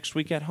TCU next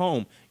week at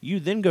home. You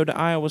then go to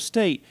Iowa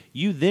State.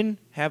 You then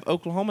have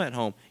Oklahoma at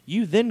home.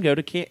 You then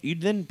you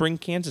then bring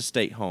Kansas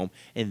State home,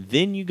 and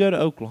then you go to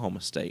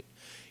Oklahoma State.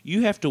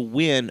 You have to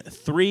win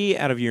 3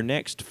 out of your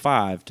next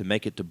 5 to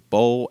make it to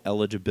bowl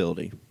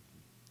eligibility.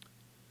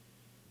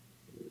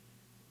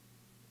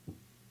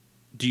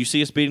 Do you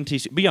see us beating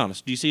TCU? Be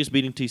honest. Do you see us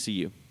beating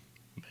TCU?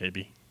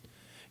 Maybe.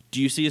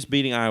 Do you see us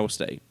beating Iowa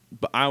State?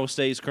 But Iowa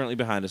State is currently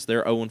behind us.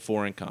 They're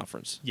 0-4 in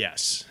conference.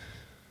 Yes.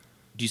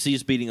 Do you see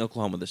us beating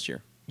Oklahoma this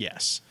year?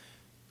 Yes.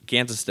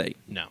 Kansas State?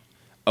 No.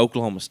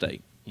 Oklahoma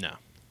State? No.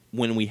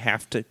 When we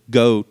have to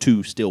go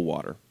to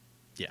Stillwater?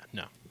 Yeah,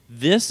 no.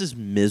 This is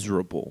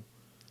miserable.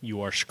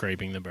 You are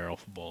scraping the barrel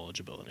for bowl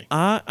eligibility.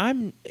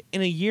 I'm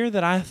in a year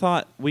that I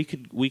thought we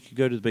could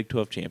go to the Big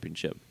 12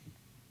 championship.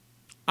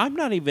 I'm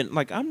not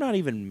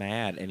even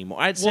mad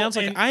anymore. It sounds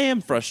like I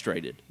am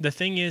frustrated. The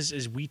thing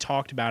is we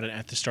talked about it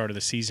at the start of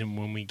the season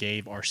when we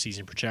gave our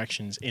season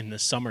projections in the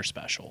summer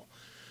special.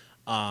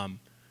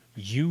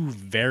 You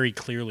very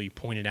clearly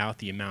pointed out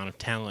the amount of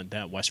talent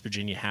that West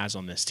Virginia has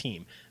on this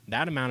team.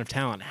 That amount of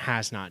talent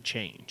has not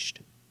changed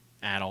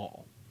at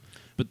all.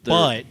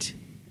 But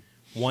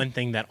one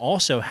thing that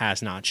also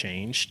has not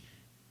changed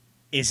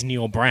is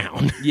Neil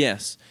Brown.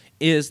 Yes,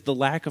 is the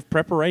lack of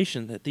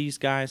preparation that these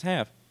guys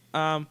have.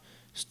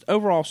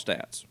 Overall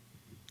stats.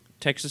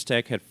 Texas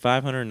Tech had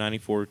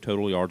 594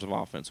 total yards of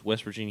offense.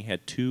 West Virginia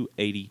had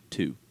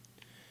 282.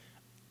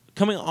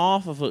 Coming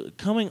off of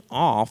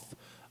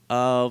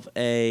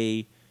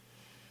a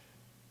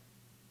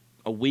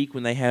week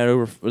when they had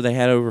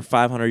over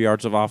 500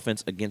 yards of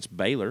offense against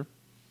Baylor.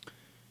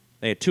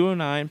 They had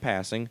 209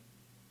 passing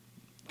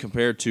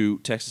compared to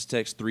Texas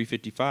Tech's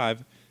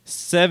 355.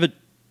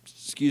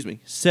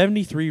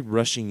 73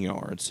 rushing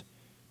yards,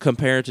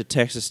 compared to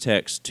Texas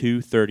Tech's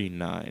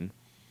 239.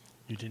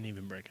 You didn't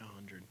even break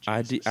 100.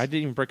 I didn't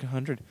even break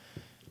 100.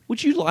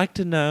 Would you like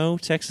to know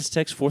Texas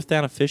Tech's fourth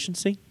down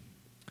efficiency?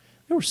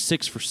 They were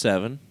 6 for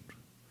 7.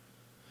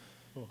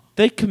 Oh.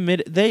 They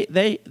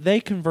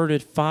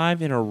converted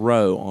 5 in a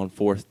row on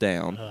fourth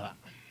down.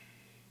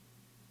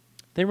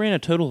 They ran a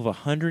total of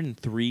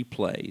 103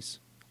 plays.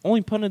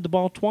 Only punted the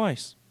ball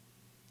twice.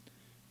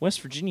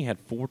 West Virginia had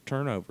 4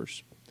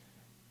 turnovers.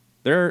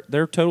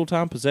 Their total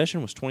time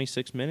possession was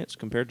 26 minutes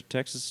compared to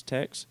Texas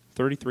Tech's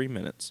 33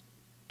 minutes.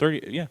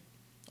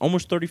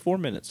 Almost 34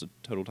 minutes of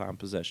total time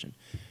possession.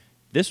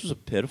 This was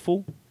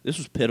pitiful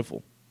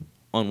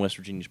on West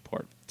Virginia's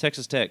part.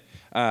 Texas Tech,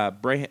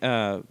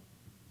 Baron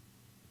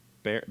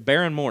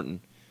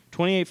Morton,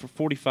 28 for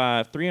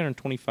 45,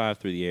 325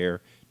 through the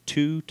air,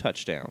 2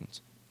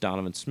 touchdowns.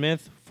 Donovan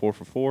Smith, 4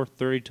 for 4,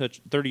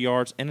 30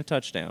 yards and a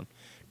touchdown.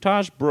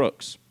 Taj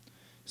Brooks,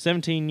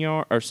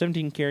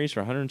 17 carries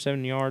for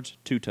 107 yards,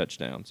 2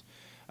 touchdowns.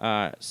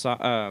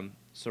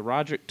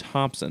 Roderick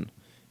Thompson,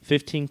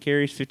 15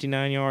 carries,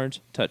 59 yards,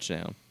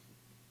 touchdown.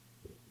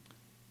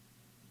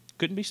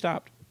 Couldn't be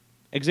stopped.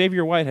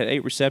 Xavier White had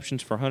 8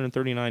 receptions for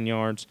 139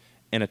 yards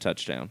and a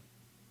touchdown.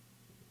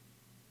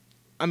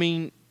 I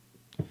mean,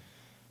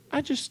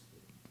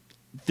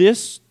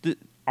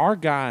 our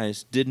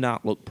guys did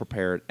not look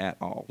prepared at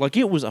all. Like,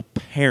 it was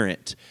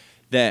apparent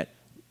that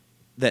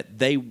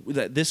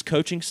this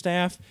coaching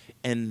staff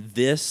and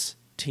this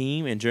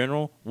team in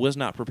general was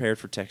not prepared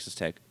for Texas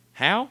Tech.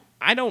 How?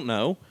 I don't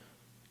know.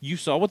 You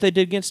saw what they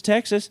did against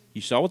Texas.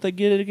 You saw what they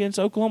did against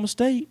Oklahoma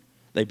State.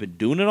 They've been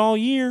doing it all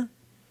year.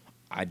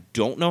 I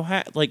don't know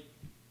how. Like,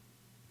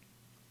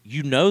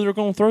 you know they're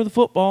going to throw the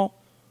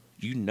football.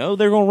 You know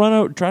they're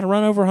going to try to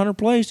run over 100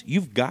 plays.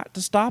 You've got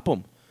to stop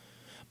them.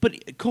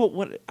 But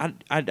Colt,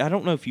 I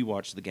don't know if you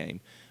watched the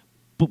game,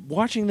 but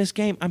watching this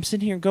game, I'm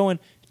sitting here going,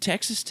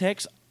 Texas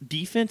Tech's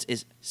defense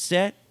is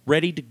set,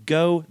 ready to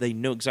go. They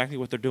know exactly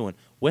what they're doing.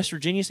 West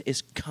Virginia's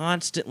is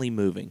constantly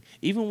moving.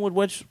 Even when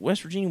West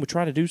Virginia would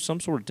try to do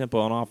some sort of tempo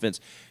on offense,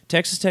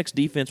 Texas Tech's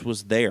defense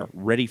was there,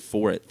 ready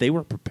for it. They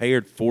were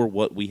prepared for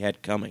what we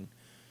had coming.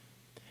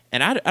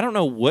 And I don't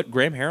know what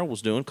Graham Harrell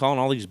was doing, calling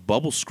all these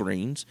bubble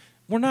screens.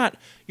 You're not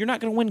going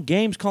to win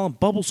games calling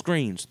bubble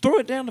screens. Throw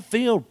it down the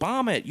field.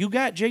 Bomb it. You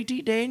got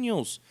JT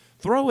Daniels.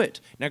 Throw it.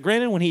 Now,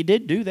 granted, when he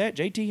did do that,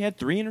 JT had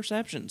 3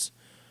 interceptions.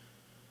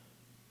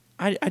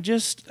 I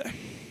just...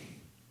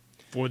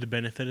 For the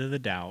benefit of the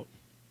doubt,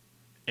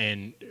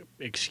 and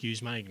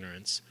excuse my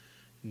ignorance,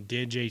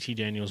 did JT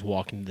Daniels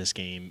walk into this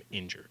game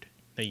injured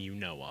that you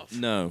know of?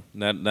 No,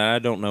 that I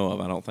don't know of.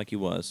 I don't think he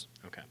was.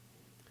 Okay.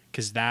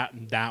 Because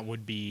that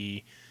would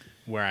be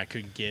where I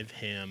could give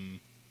him,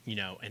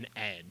 an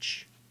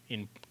edge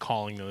in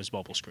calling those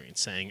bubble screens,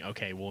 saying,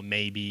 okay, well,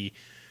 maybe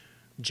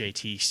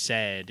JT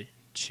said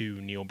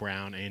to Neil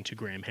Brown and to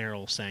Graham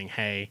Harrell, saying,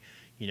 hey,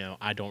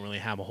 I don't really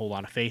have a whole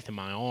lot of faith in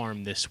my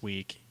arm this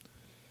week.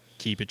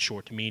 Keep it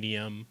short to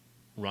medium,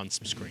 run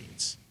some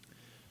screens.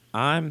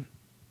 I mean,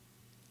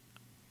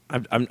 I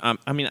don't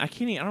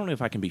know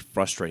if I can be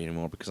frustrated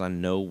anymore because I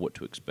know what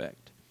to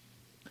expect.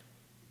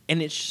 And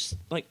it's just,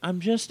 like,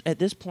 I'm just, at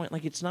this point,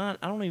 like, it's not,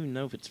 I don't even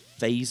know if it's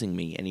phasing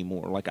me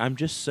anymore. Like, I'm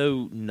just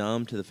so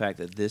numb to the fact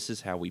that this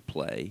is how we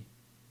play.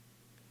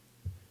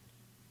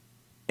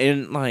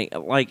 And,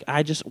 like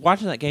I just,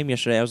 watching that game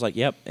yesterday, I was like,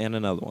 yep, and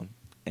another one,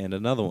 and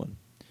another one,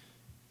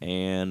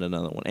 and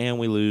another one. And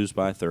we lose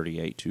by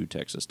 38 to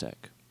Texas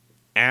Tech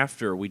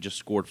after we just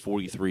scored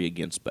 43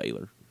 against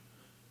Baylor.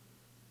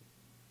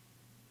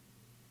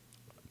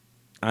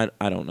 I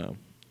don't know.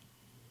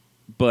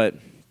 But...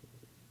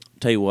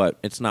 tell you what,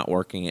 it's not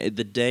working.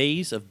 The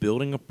days of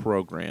building a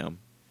program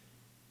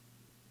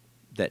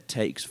that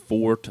takes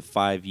 4 to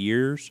 5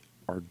 years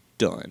are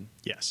done.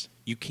 Yes.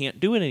 You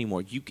can't do it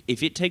anymore.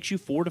 If it takes you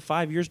 4 to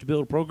 5 years to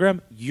build a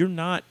program, you're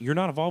not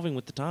evolving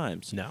with the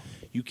times. No.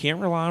 You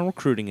can't rely on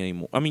recruiting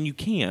anymore. I mean, you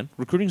can.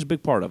 Recruiting's a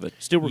big part of it.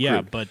 Still recruit.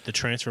 Yeah, but the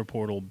transfer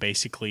portal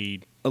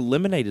basically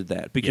eliminated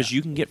that because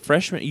you can get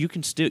freshmen. You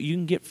can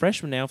get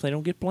freshmen now if they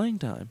don't get playing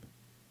time.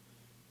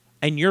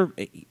 And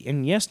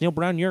yes, Neil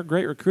Brown, you're a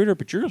great recruiter,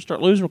 but you're going to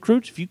start losing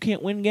recruits if you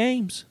can't win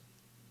games.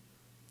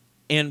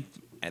 And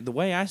the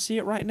way I see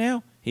it right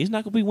now, he's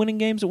not going to be winning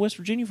games at West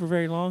Virginia for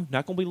very long.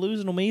 Not going to be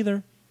losing them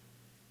either.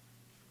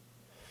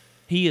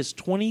 He is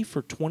 20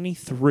 for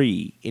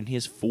 23 in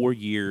his 4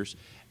 years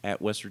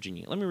at West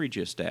Virginia. Let me read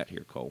you a stat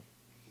here, Cole.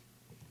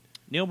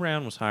 Neil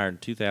Brown was hired in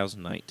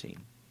 2019.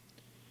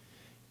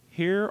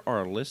 Here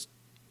are a list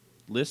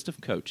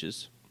of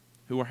coaches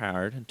who were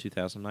hired in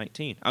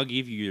 2019. I'll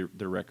give you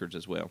their records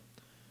as well.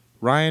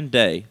 Ryan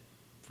Day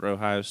for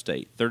Ohio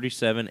State,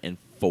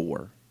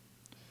 37-4.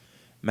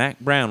 Mac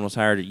Brown was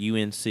hired at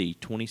UNC,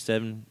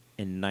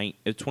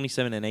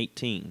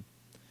 27-18.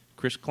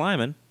 Chris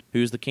Kleiman,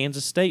 who's the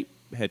Kansas State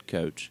head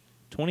coach,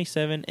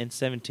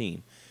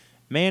 27-17.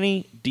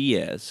 Manny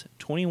Diaz,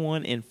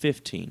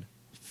 21-15,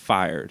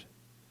 fired.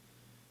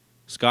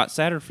 Scott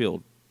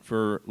Satterfield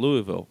for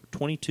Louisville,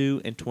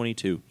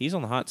 22-22. He's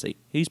on the hot seat.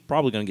 He's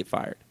probably going to get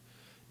fired.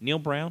 Neil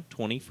Brown,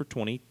 20 for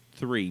 20,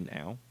 3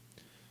 now.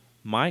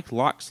 Mike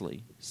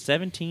Loxley,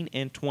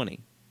 17-20.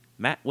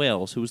 Matt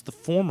Wells, who was the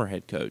former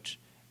head coach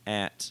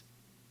at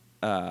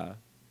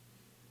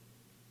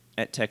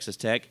Texas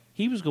Tech,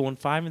 he was going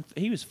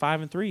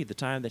 5-3 at the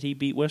time that he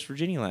beat West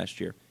Virginia last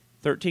year.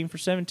 13 for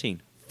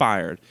 17,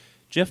 fired.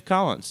 Jeff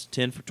Collins,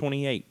 10 for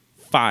 28,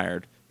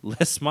 fired.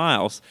 Les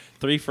Miles,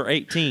 3 for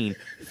 18,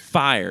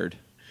 fired.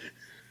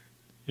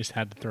 Just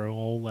had to throw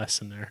old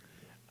Les in there.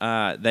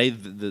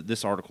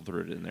 This article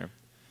threw it in there.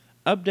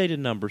 Updated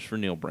numbers for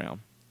Neil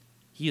Brown.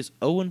 He is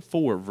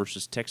 0-4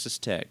 versus Texas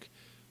Tech.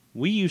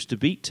 We used to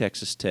beat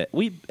Texas Tech.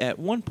 At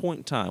one point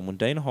in time, when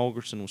Dana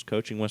Holgerson was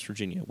coaching West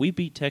Virginia, we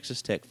beat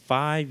Texas Tech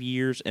 5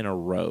 years in a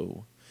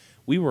row.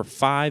 We were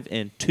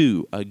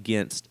 5-2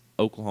 against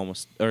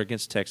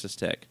against Texas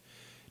Tech.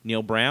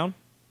 Neil Brown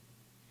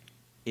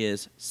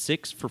is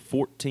 6 for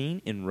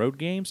 14 in road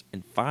games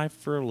and 5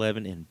 for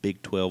 11 in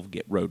Big 12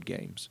 road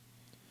games.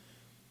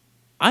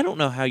 I don't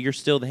know how you're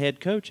still the head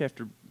coach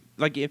after,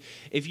 like,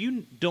 if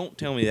you don't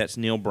tell me that's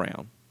Neil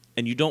Brown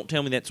and you don't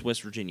tell me that's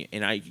West Virginia,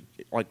 and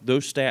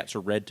those stats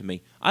are read to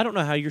me, I don't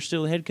know how you're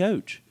still the head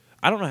coach.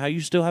 I don't know how you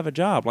still have a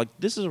job. Like,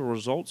 this is a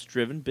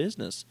results-driven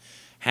business.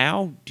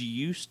 How do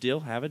you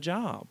still have a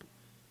job?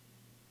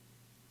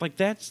 Like,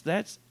 that's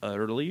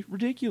utterly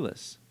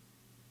ridiculous.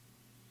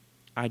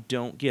 I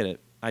don't get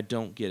it.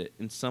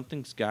 And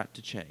something's got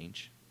to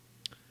change.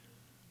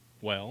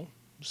 Well,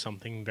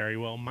 something very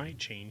well might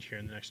change here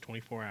in the next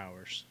 24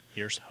 hours.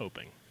 Here's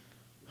hoping.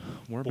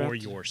 For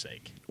your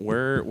sake.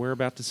 We're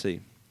about to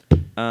see.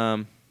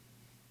 But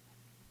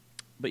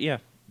yeah,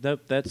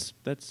 that's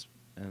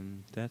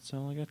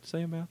all I got to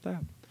say about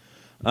that.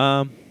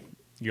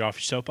 You off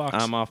your soapbox?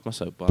 I'm off my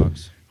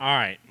soapbox. All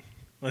right.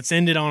 Let's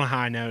end it on a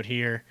high note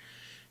here.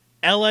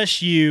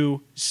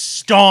 LSU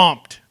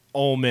stomped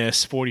Ole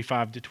Miss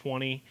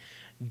 45-20.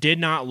 Did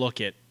not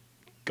look it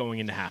going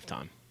into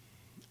halftime.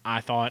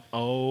 I thought,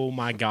 oh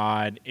my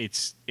God,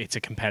 it's a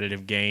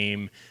competitive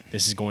game.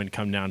 This is going to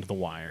come down to the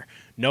wire.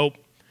 Nope.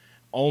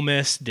 Ole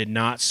Miss did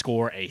not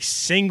score a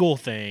single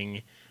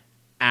thing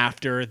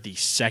after the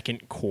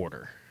second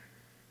quarter.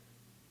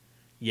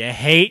 You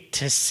hate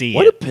to see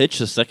What it. a pitch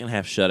the second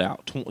half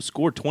shutout.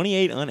 Scored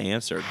 28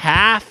 unanswered.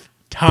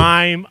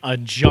 Half-time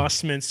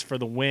adjustments for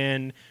the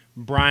win.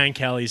 Brian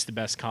Kelly's the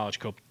best college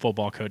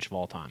football coach of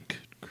all time.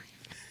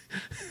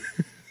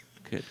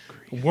 Good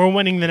grief. We're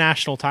winning the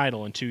national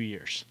title in 2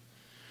 years.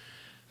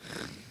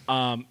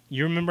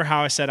 You remember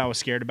how I said I was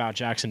scared about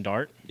Jackson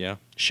Dart? Yeah.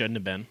 Shouldn't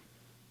have been.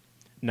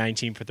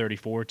 19 for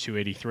 34,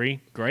 283.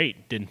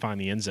 Great. Didn't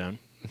find the end zone.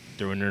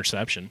 Threw an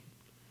interception.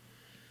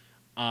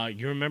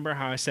 You remember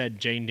how I said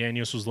Jaden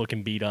Daniels was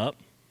looking beat up?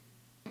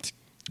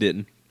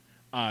 Didn't.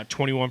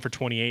 21 for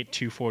 28,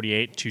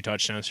 248, 2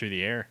 touchdowns through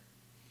the air.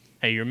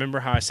 Hey, you remember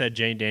how I said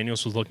Jaden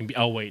Daniels was looking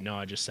oh, wait, no,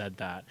 I just said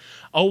that.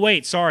 Oh,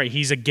 wait, sorry.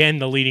 He's again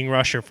the leading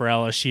rusher for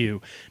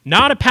LSU.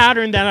 Not a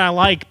pattern that I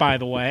like, by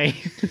the way.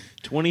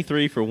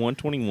 23 for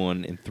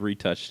 121 and 3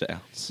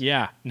 touchdowns.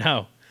 Yeah,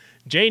 no.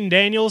 Jaden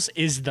Daniels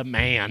is the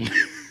man.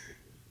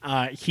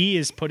 He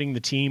is putting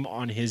the team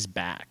on his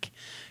back.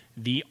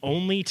 The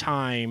only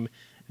time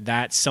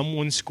that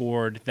someone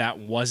scored that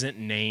wasn't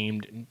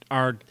named,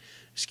 or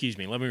excuse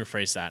me, let me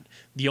rephrase that.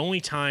 The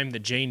only time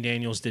that Jaden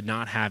Daniels did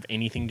not have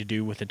anything to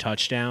do with a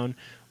touchdown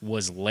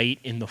was late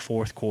in the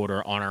fourth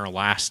quarter on our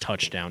last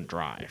touchdown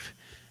drive.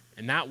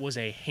 And that was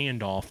a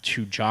handoff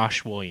to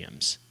Josh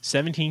Williams.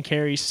 17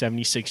 carries,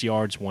 76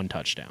 yards, 1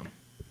 touchdown.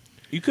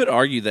 You could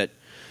argue that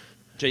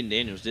Jaden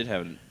Daniels did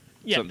have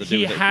something to do with it.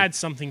 He had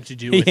something to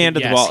do with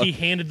it. He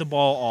handed the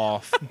ball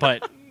off,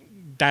 but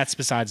that's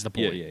besides the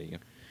point.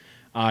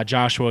 Yeah.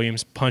 Josh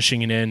Williams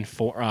punching it in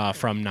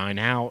from 9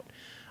 out.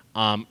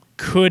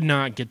 Could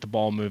not get the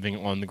ball moving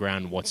on the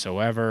ground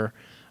whatsoever.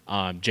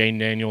 Jaden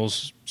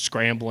Daniels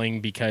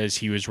scrambling because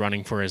he was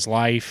running for his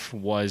life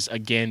was,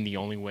 again, the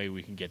only way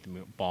we can get the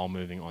ball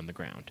moving on the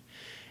ground.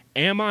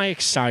 Am I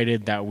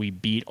excited that we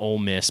beat Ole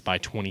Miss by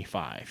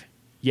 25?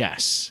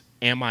 Yes.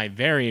 Am I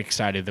very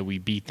excited that we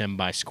beat them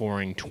by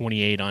scoring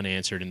 28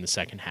 unanswered in the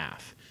second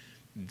half?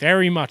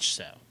 Very much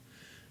so.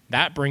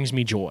 That brings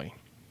me joy.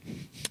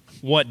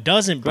 What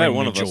doesn't bring me joy...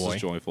 One of us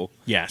is joyful.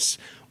 Yes.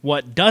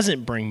 What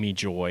doesn't bring me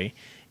joy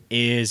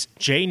is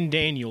Jaden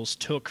Daniels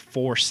took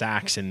 4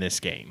 sacks in this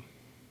game.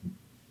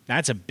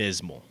 That's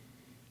abysmal.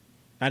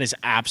 That is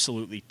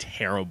absolutely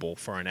terrible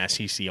for an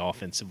SEC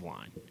offensive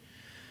line.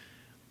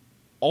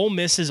 Ole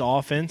Miss's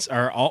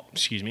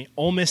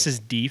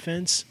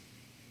defense,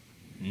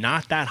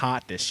 not that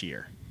hot this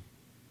year.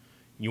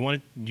 You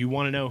want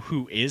to know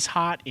who is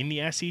hot in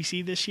the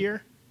SEC this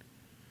year?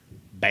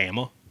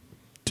 Bama.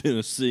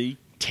 Tennessee.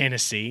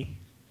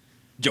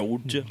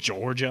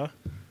 Georgia.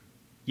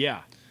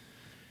 Yeah.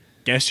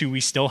 Guess who we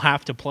still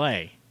have to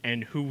play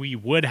and who we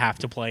would have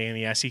to play in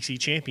the SEC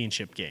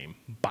championship game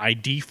by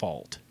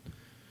default?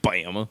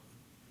 Bama.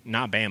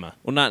 Not Bama.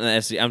 Well, not in the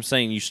SEC. I'm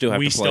saying you still have to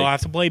play. We still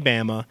have to play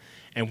Bama,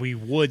 and we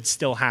would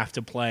still have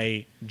to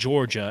play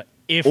Georgia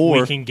if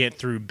we can get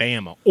through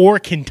Bama. Or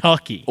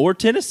Kentucky. Or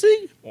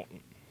Tennessee.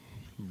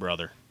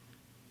 Brother.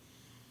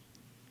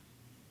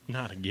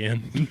 Not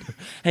again.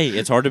 Hey,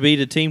 it's hard to beat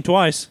a team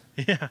twice.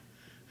 Yeah.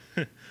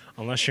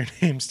 Unless your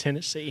name's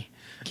Tennessee.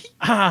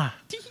 No,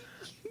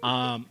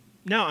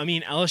 I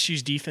mean,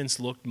 LSU's defense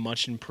looked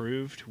much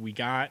improved. We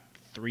got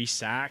 3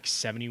 sacks,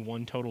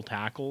 71 total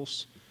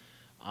tackles,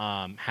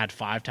 had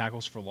 5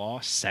 tackles for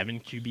loss, 7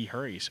 QB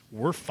hurries.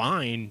 We're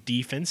fine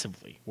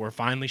defensively. We're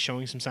finally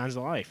showing some signs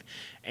of life.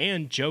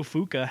 And Joe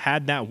Fuca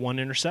had that 1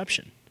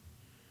 interception.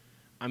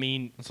 I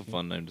mean... That's a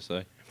fun name to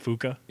say.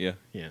 Fuca? Yeah.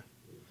 Yeah.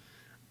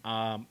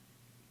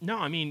 No,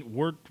 I mean,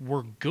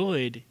 we're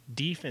good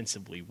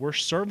defensively. We're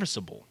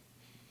serviceable.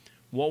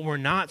 What we're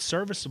not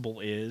serviceable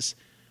is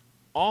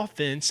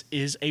offense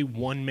is a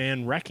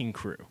one-man wrecking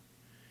crew.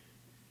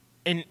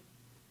 And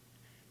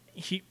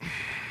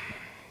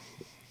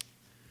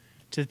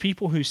to the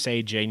people who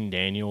say Jaden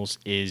Daniels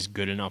is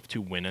good enough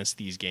to win us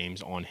these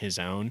games on his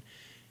own,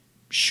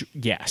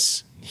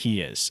 yes,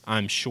 he is.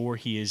 I'm sure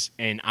he is,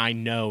 and I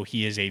know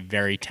he is a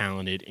very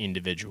talented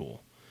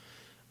individual.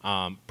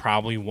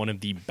 Probably one of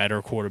the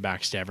better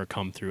quarterbacks to ever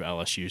come through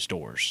LSU's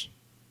doors.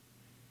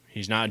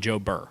 He's not Joe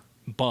Burr,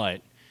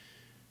 but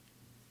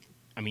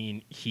I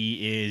mean,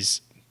 he is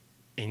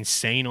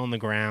insane on the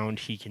ground.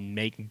 He can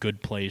make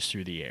good plays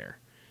through the air.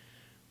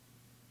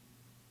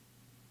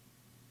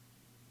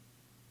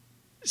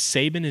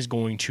 Saban is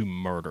going to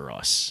murder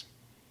us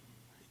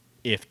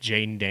if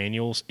Jaden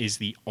Daniels is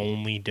the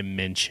only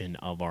dimension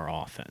of our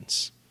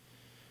offense.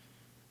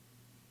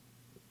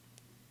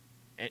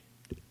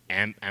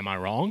 Am I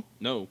wrong?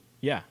 No.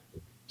 Yeah.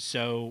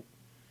 So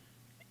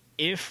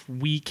if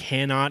we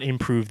cannot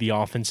improve the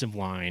offensive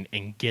line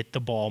and get the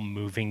ball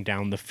moving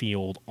down the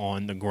field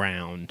on the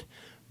ground,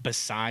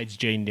 besides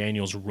Jaden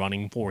Daniels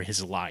running for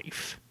his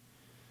life,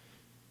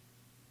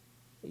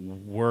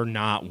 we're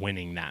not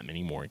winning that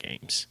many more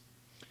games.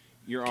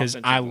 Your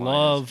offensive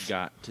line has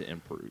got to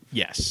improve.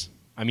 Yes.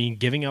 I mean,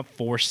 giving up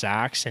 4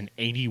 sacks and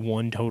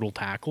 81 total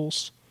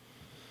tackles,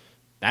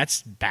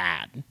 that's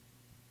bad.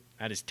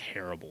 That is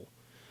terrible.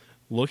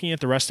 Looking at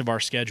the rest of our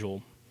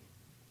schedule,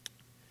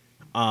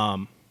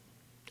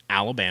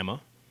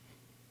 Alabama,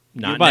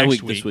 not bye next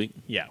week week. This week.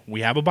 Yeah,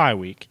 we have a bye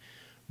week,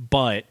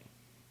 but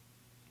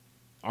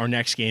our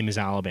next game is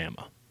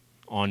Alabama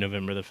on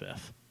November the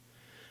 5th.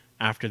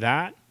 After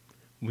that,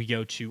 we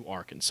go to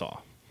Arkansas.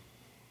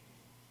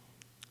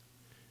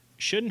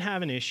 Shouldn't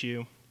have an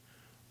issue.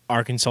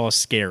 Arkansas is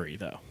scary,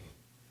 though,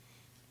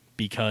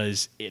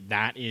 because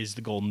that is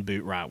the Golden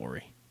Boot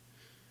rivalry.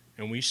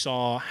 And we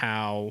saw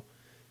how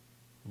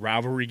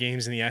rivalry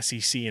games in the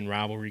SEC and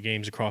rivalry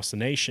games across the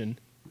nation,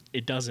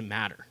 it doesn't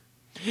matter.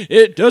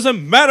 It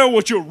doesn't matter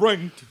what you're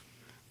ranked.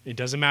 It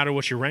doesn't matter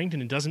what you're ranked,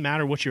 and it doesn't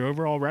matter what your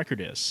overall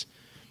record is.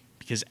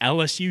 Because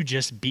LSU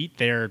just beat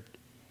their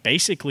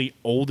basically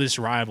oldest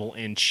rival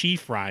and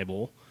chief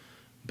rival,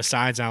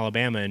 besides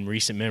Alabama in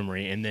recent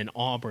memory, and then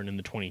Auburn in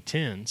the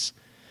 2010s.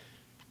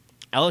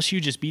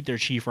 LSU just beat their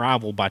chief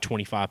rival by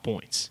 25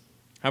 points.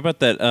 How about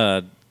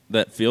that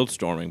field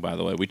storming, by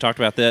the way? We talked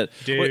about that.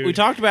 Dude. We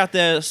talked about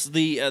this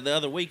the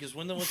other week. Is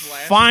when was the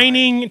last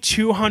Fining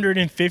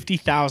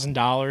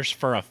 $250,000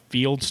 for a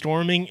field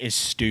storming is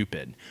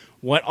stupid.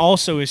 What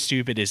also is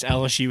stupid is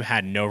LSU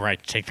had no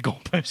right to take the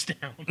goalpost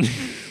down.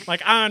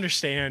 Like, I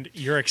understand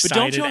you're excited But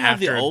don't you have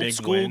the after a old big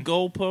school win.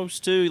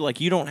 goalpost too? Like,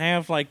 you don't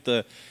have like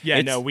the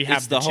we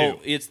have the whole two.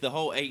 It's the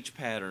whole H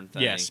pattern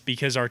thing. Yes,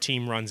 because our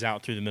team runs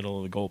out through the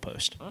middle of the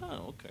goalpost.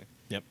 Oh, okay.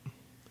 Yep.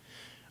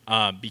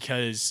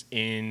 Because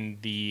in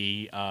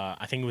the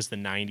I think it was the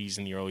 90s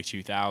and the early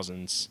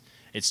 2000s,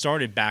 it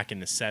started back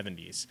in the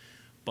 70s,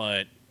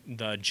 but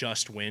the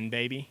Just Win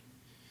Baby,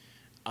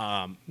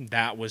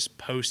 that was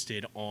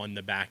posted on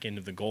the back end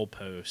of the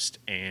goalpost,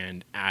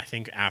 and I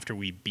think after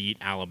we beat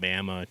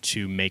Alabama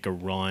to make a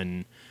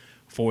run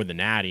for the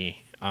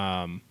Natty,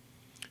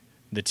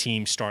 the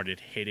team started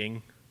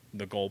hitting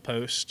the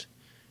goalpost.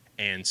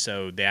 And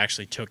so they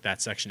actually took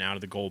that section out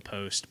of the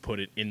goalpost, put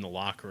it in the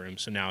locker room.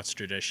 So now it's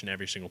tradition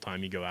every single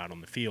time you go out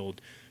on the field,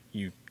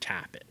 you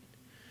tap it.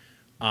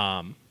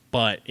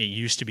 But it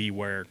used to be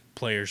where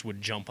players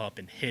would jump up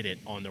and hit it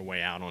on their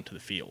way out onto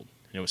the field.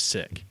 And it was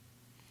sick.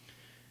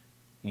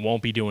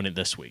 Won't be doing it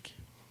this week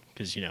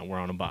because, we're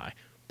on a bye.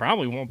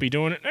 Probably won't be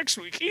doing it next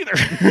week either.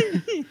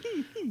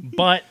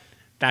 But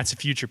that's a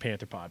future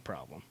Panther Pod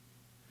problem.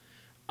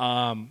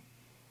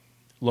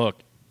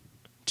 Look.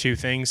 2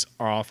 things,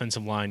 our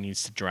offensive line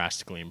needs to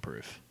drastically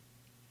improve.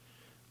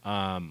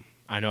 I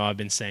know I've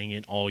been saying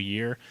it all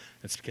year.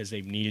 That's because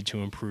they've needed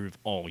to improve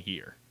all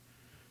year.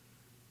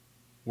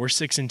 We're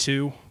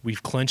 6-2.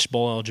 We've clinched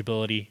bowl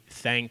eligibility.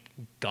 Thank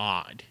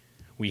God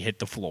we hit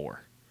the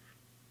floor.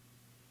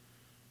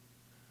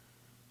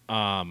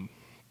 Sorry,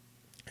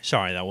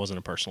 that wasn't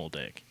a personal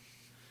dig.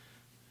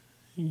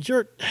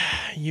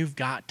 You've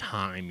got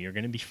time. You're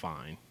going to be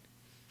fine.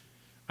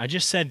 I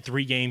just said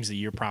 3 games that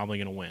you're probably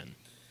going to win.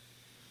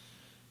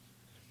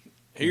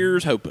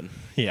 Here's hoping.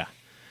 Yeah.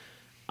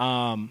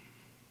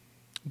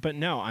 But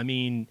no, I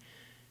mean,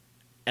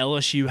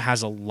 LSU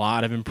has a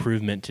lot of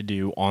improvement to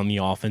do on the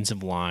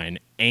offensive line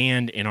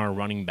and in our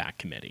running back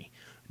committee.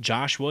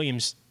 Josh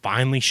Williams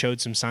finally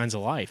showed some signs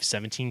of life.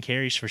 17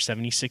 carries for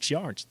 76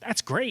 yards.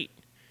 That's great.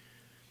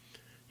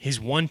 His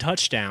one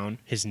touchdown,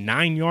 his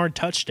 9-yard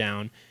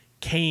touchdown,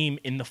 came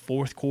in the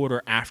fourth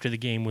quarter after the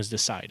game was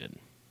decided.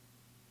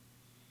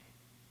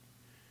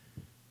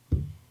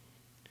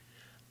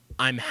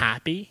 I'm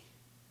happy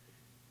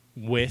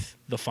with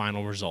the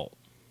final result.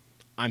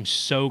 I'm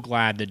so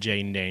glad that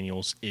Jaden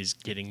Daniels is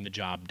getting the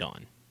job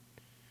done.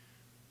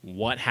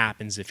 What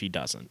happens if he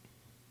doesn't?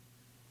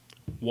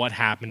 What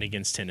happened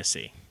against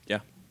Tennessee?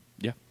 Yeah.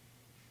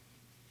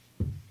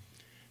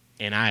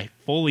 And I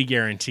fully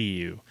guarantee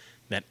you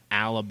that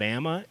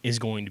Alabama is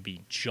going to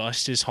be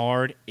just as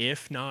hard,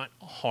 if not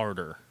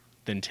harder,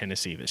 than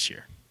Tennessee this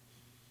year.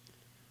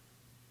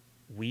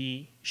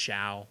 We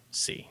shall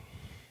see.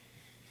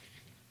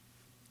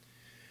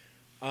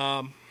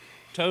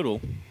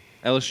 Total,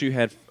 LSU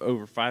had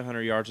over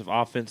 500 yards of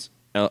offense.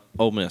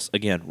 Ole Miss,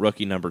 again,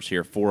 rookie numbers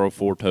here,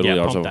 404 total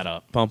yards. Pump that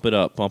up.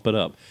 Pump it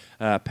up.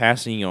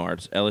 Passing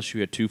yards, LSU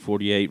had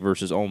 248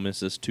 versus Ole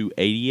Miss's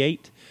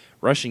 288.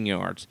 Rushing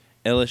yards,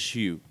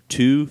 LSU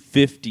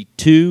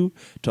 252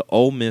 to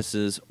Ole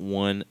Miss's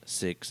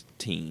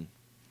 116.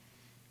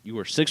 You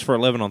were 6 for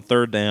 11 on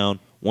third down,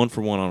 1 for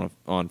 1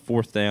 on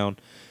fourth down.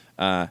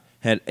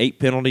 Had 8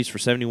 penalties for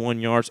 71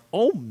 yards.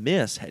 Ole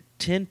Miss had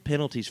 10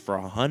 penalties for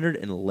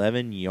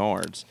 111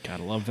 yards.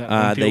 Gotta love that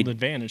home field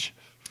advantage.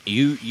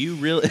 You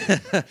really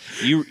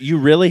you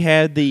really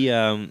had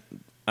the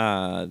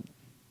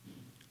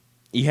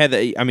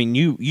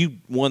you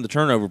won the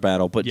turnover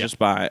battle, but just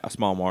by a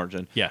small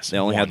margin. Yes, they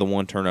only had the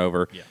one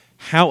turnover. Yeah.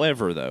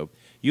 However, though,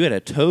 you had a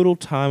total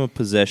time of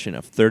possession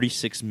of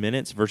 36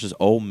 minutes versus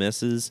Ole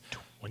Miss's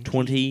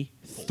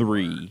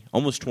 23,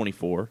 almost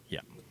 24. Yeah.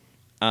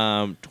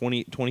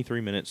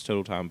 23 minutes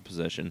total time of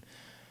possession.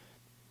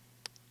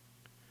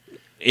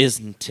 Is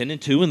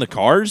 10-2 in the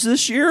cards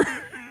this year?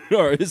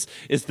 Or is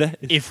that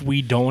if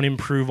we don't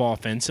improve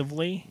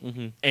offensively,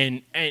 mm-hmm.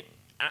 and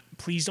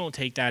please don't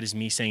take that as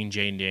me saying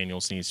Jaden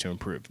Daniels needs to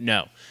improve.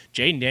 No,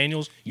 Jaden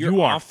Daniels,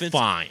 you are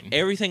fine.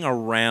 Everything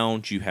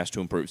around you has to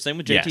improve. Same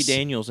with JT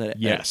Daniels at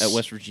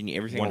West Virginia.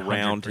 Everything 100%.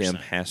 Around him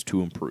has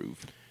to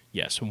improve.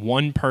 Yes,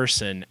 one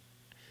person,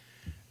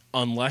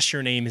 unless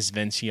your name is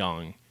Vince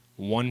Young,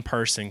 one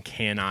person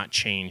cannot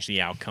change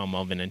the outcome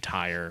of an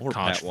entire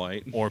Pat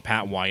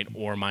White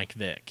or Mike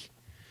Vick.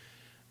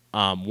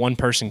 One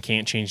person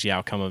can't change the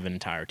outcome of an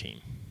entire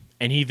team.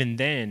 And even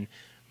then,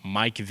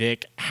 Mike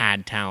Vick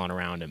had talent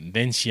around him.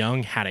 Vince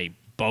Young had a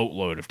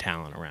boatload of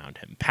talent around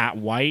him. Pat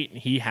White,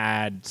 he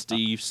had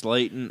Steve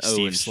Slayton,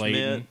 Owen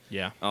Schmidt,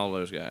 all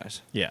those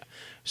guys. Yeah.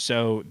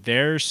 So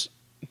there's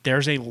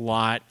a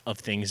lot of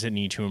things that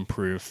need to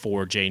improve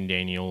for Jaden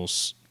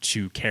Daniels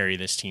to carry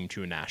this team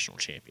to a national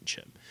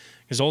championship.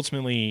 Because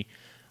ultimately,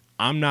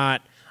 I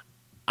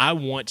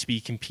want to be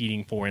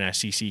competing for an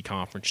SEC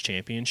conference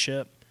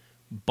championship.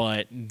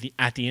 But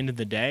at the end of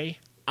the day,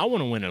 I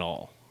want to win it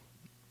all.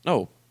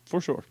 Oh,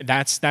 for sure.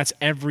 That's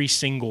every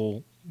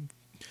single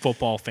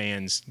football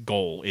fan's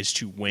goal is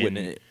to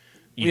win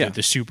either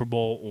the Super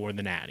Bowl or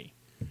the Natty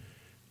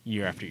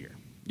year after year.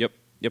 Yep.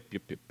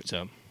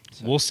 So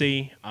we'll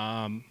see.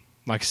 Like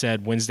I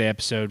said, Wednesday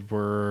episode,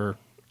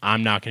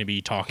 I'm not going to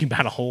be talking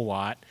about a whole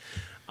lot.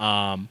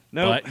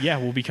 But yeah,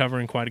 we'll be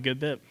covering quite a good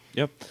bit.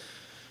 Yep.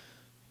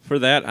 For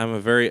that, I'm a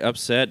very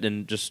upset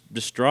and just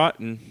distraught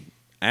and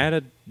out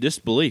of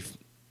disbelief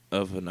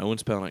of an Owen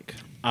Spelnick.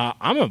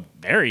 I'm a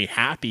very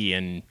happy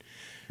and,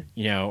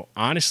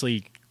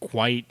 honestly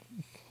quite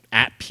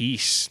at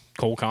peace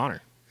Cole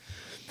Connor.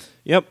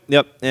 Yep.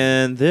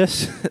 And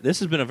this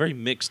has been a very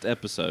mixed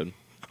episode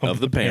of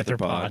the Panther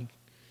Pod.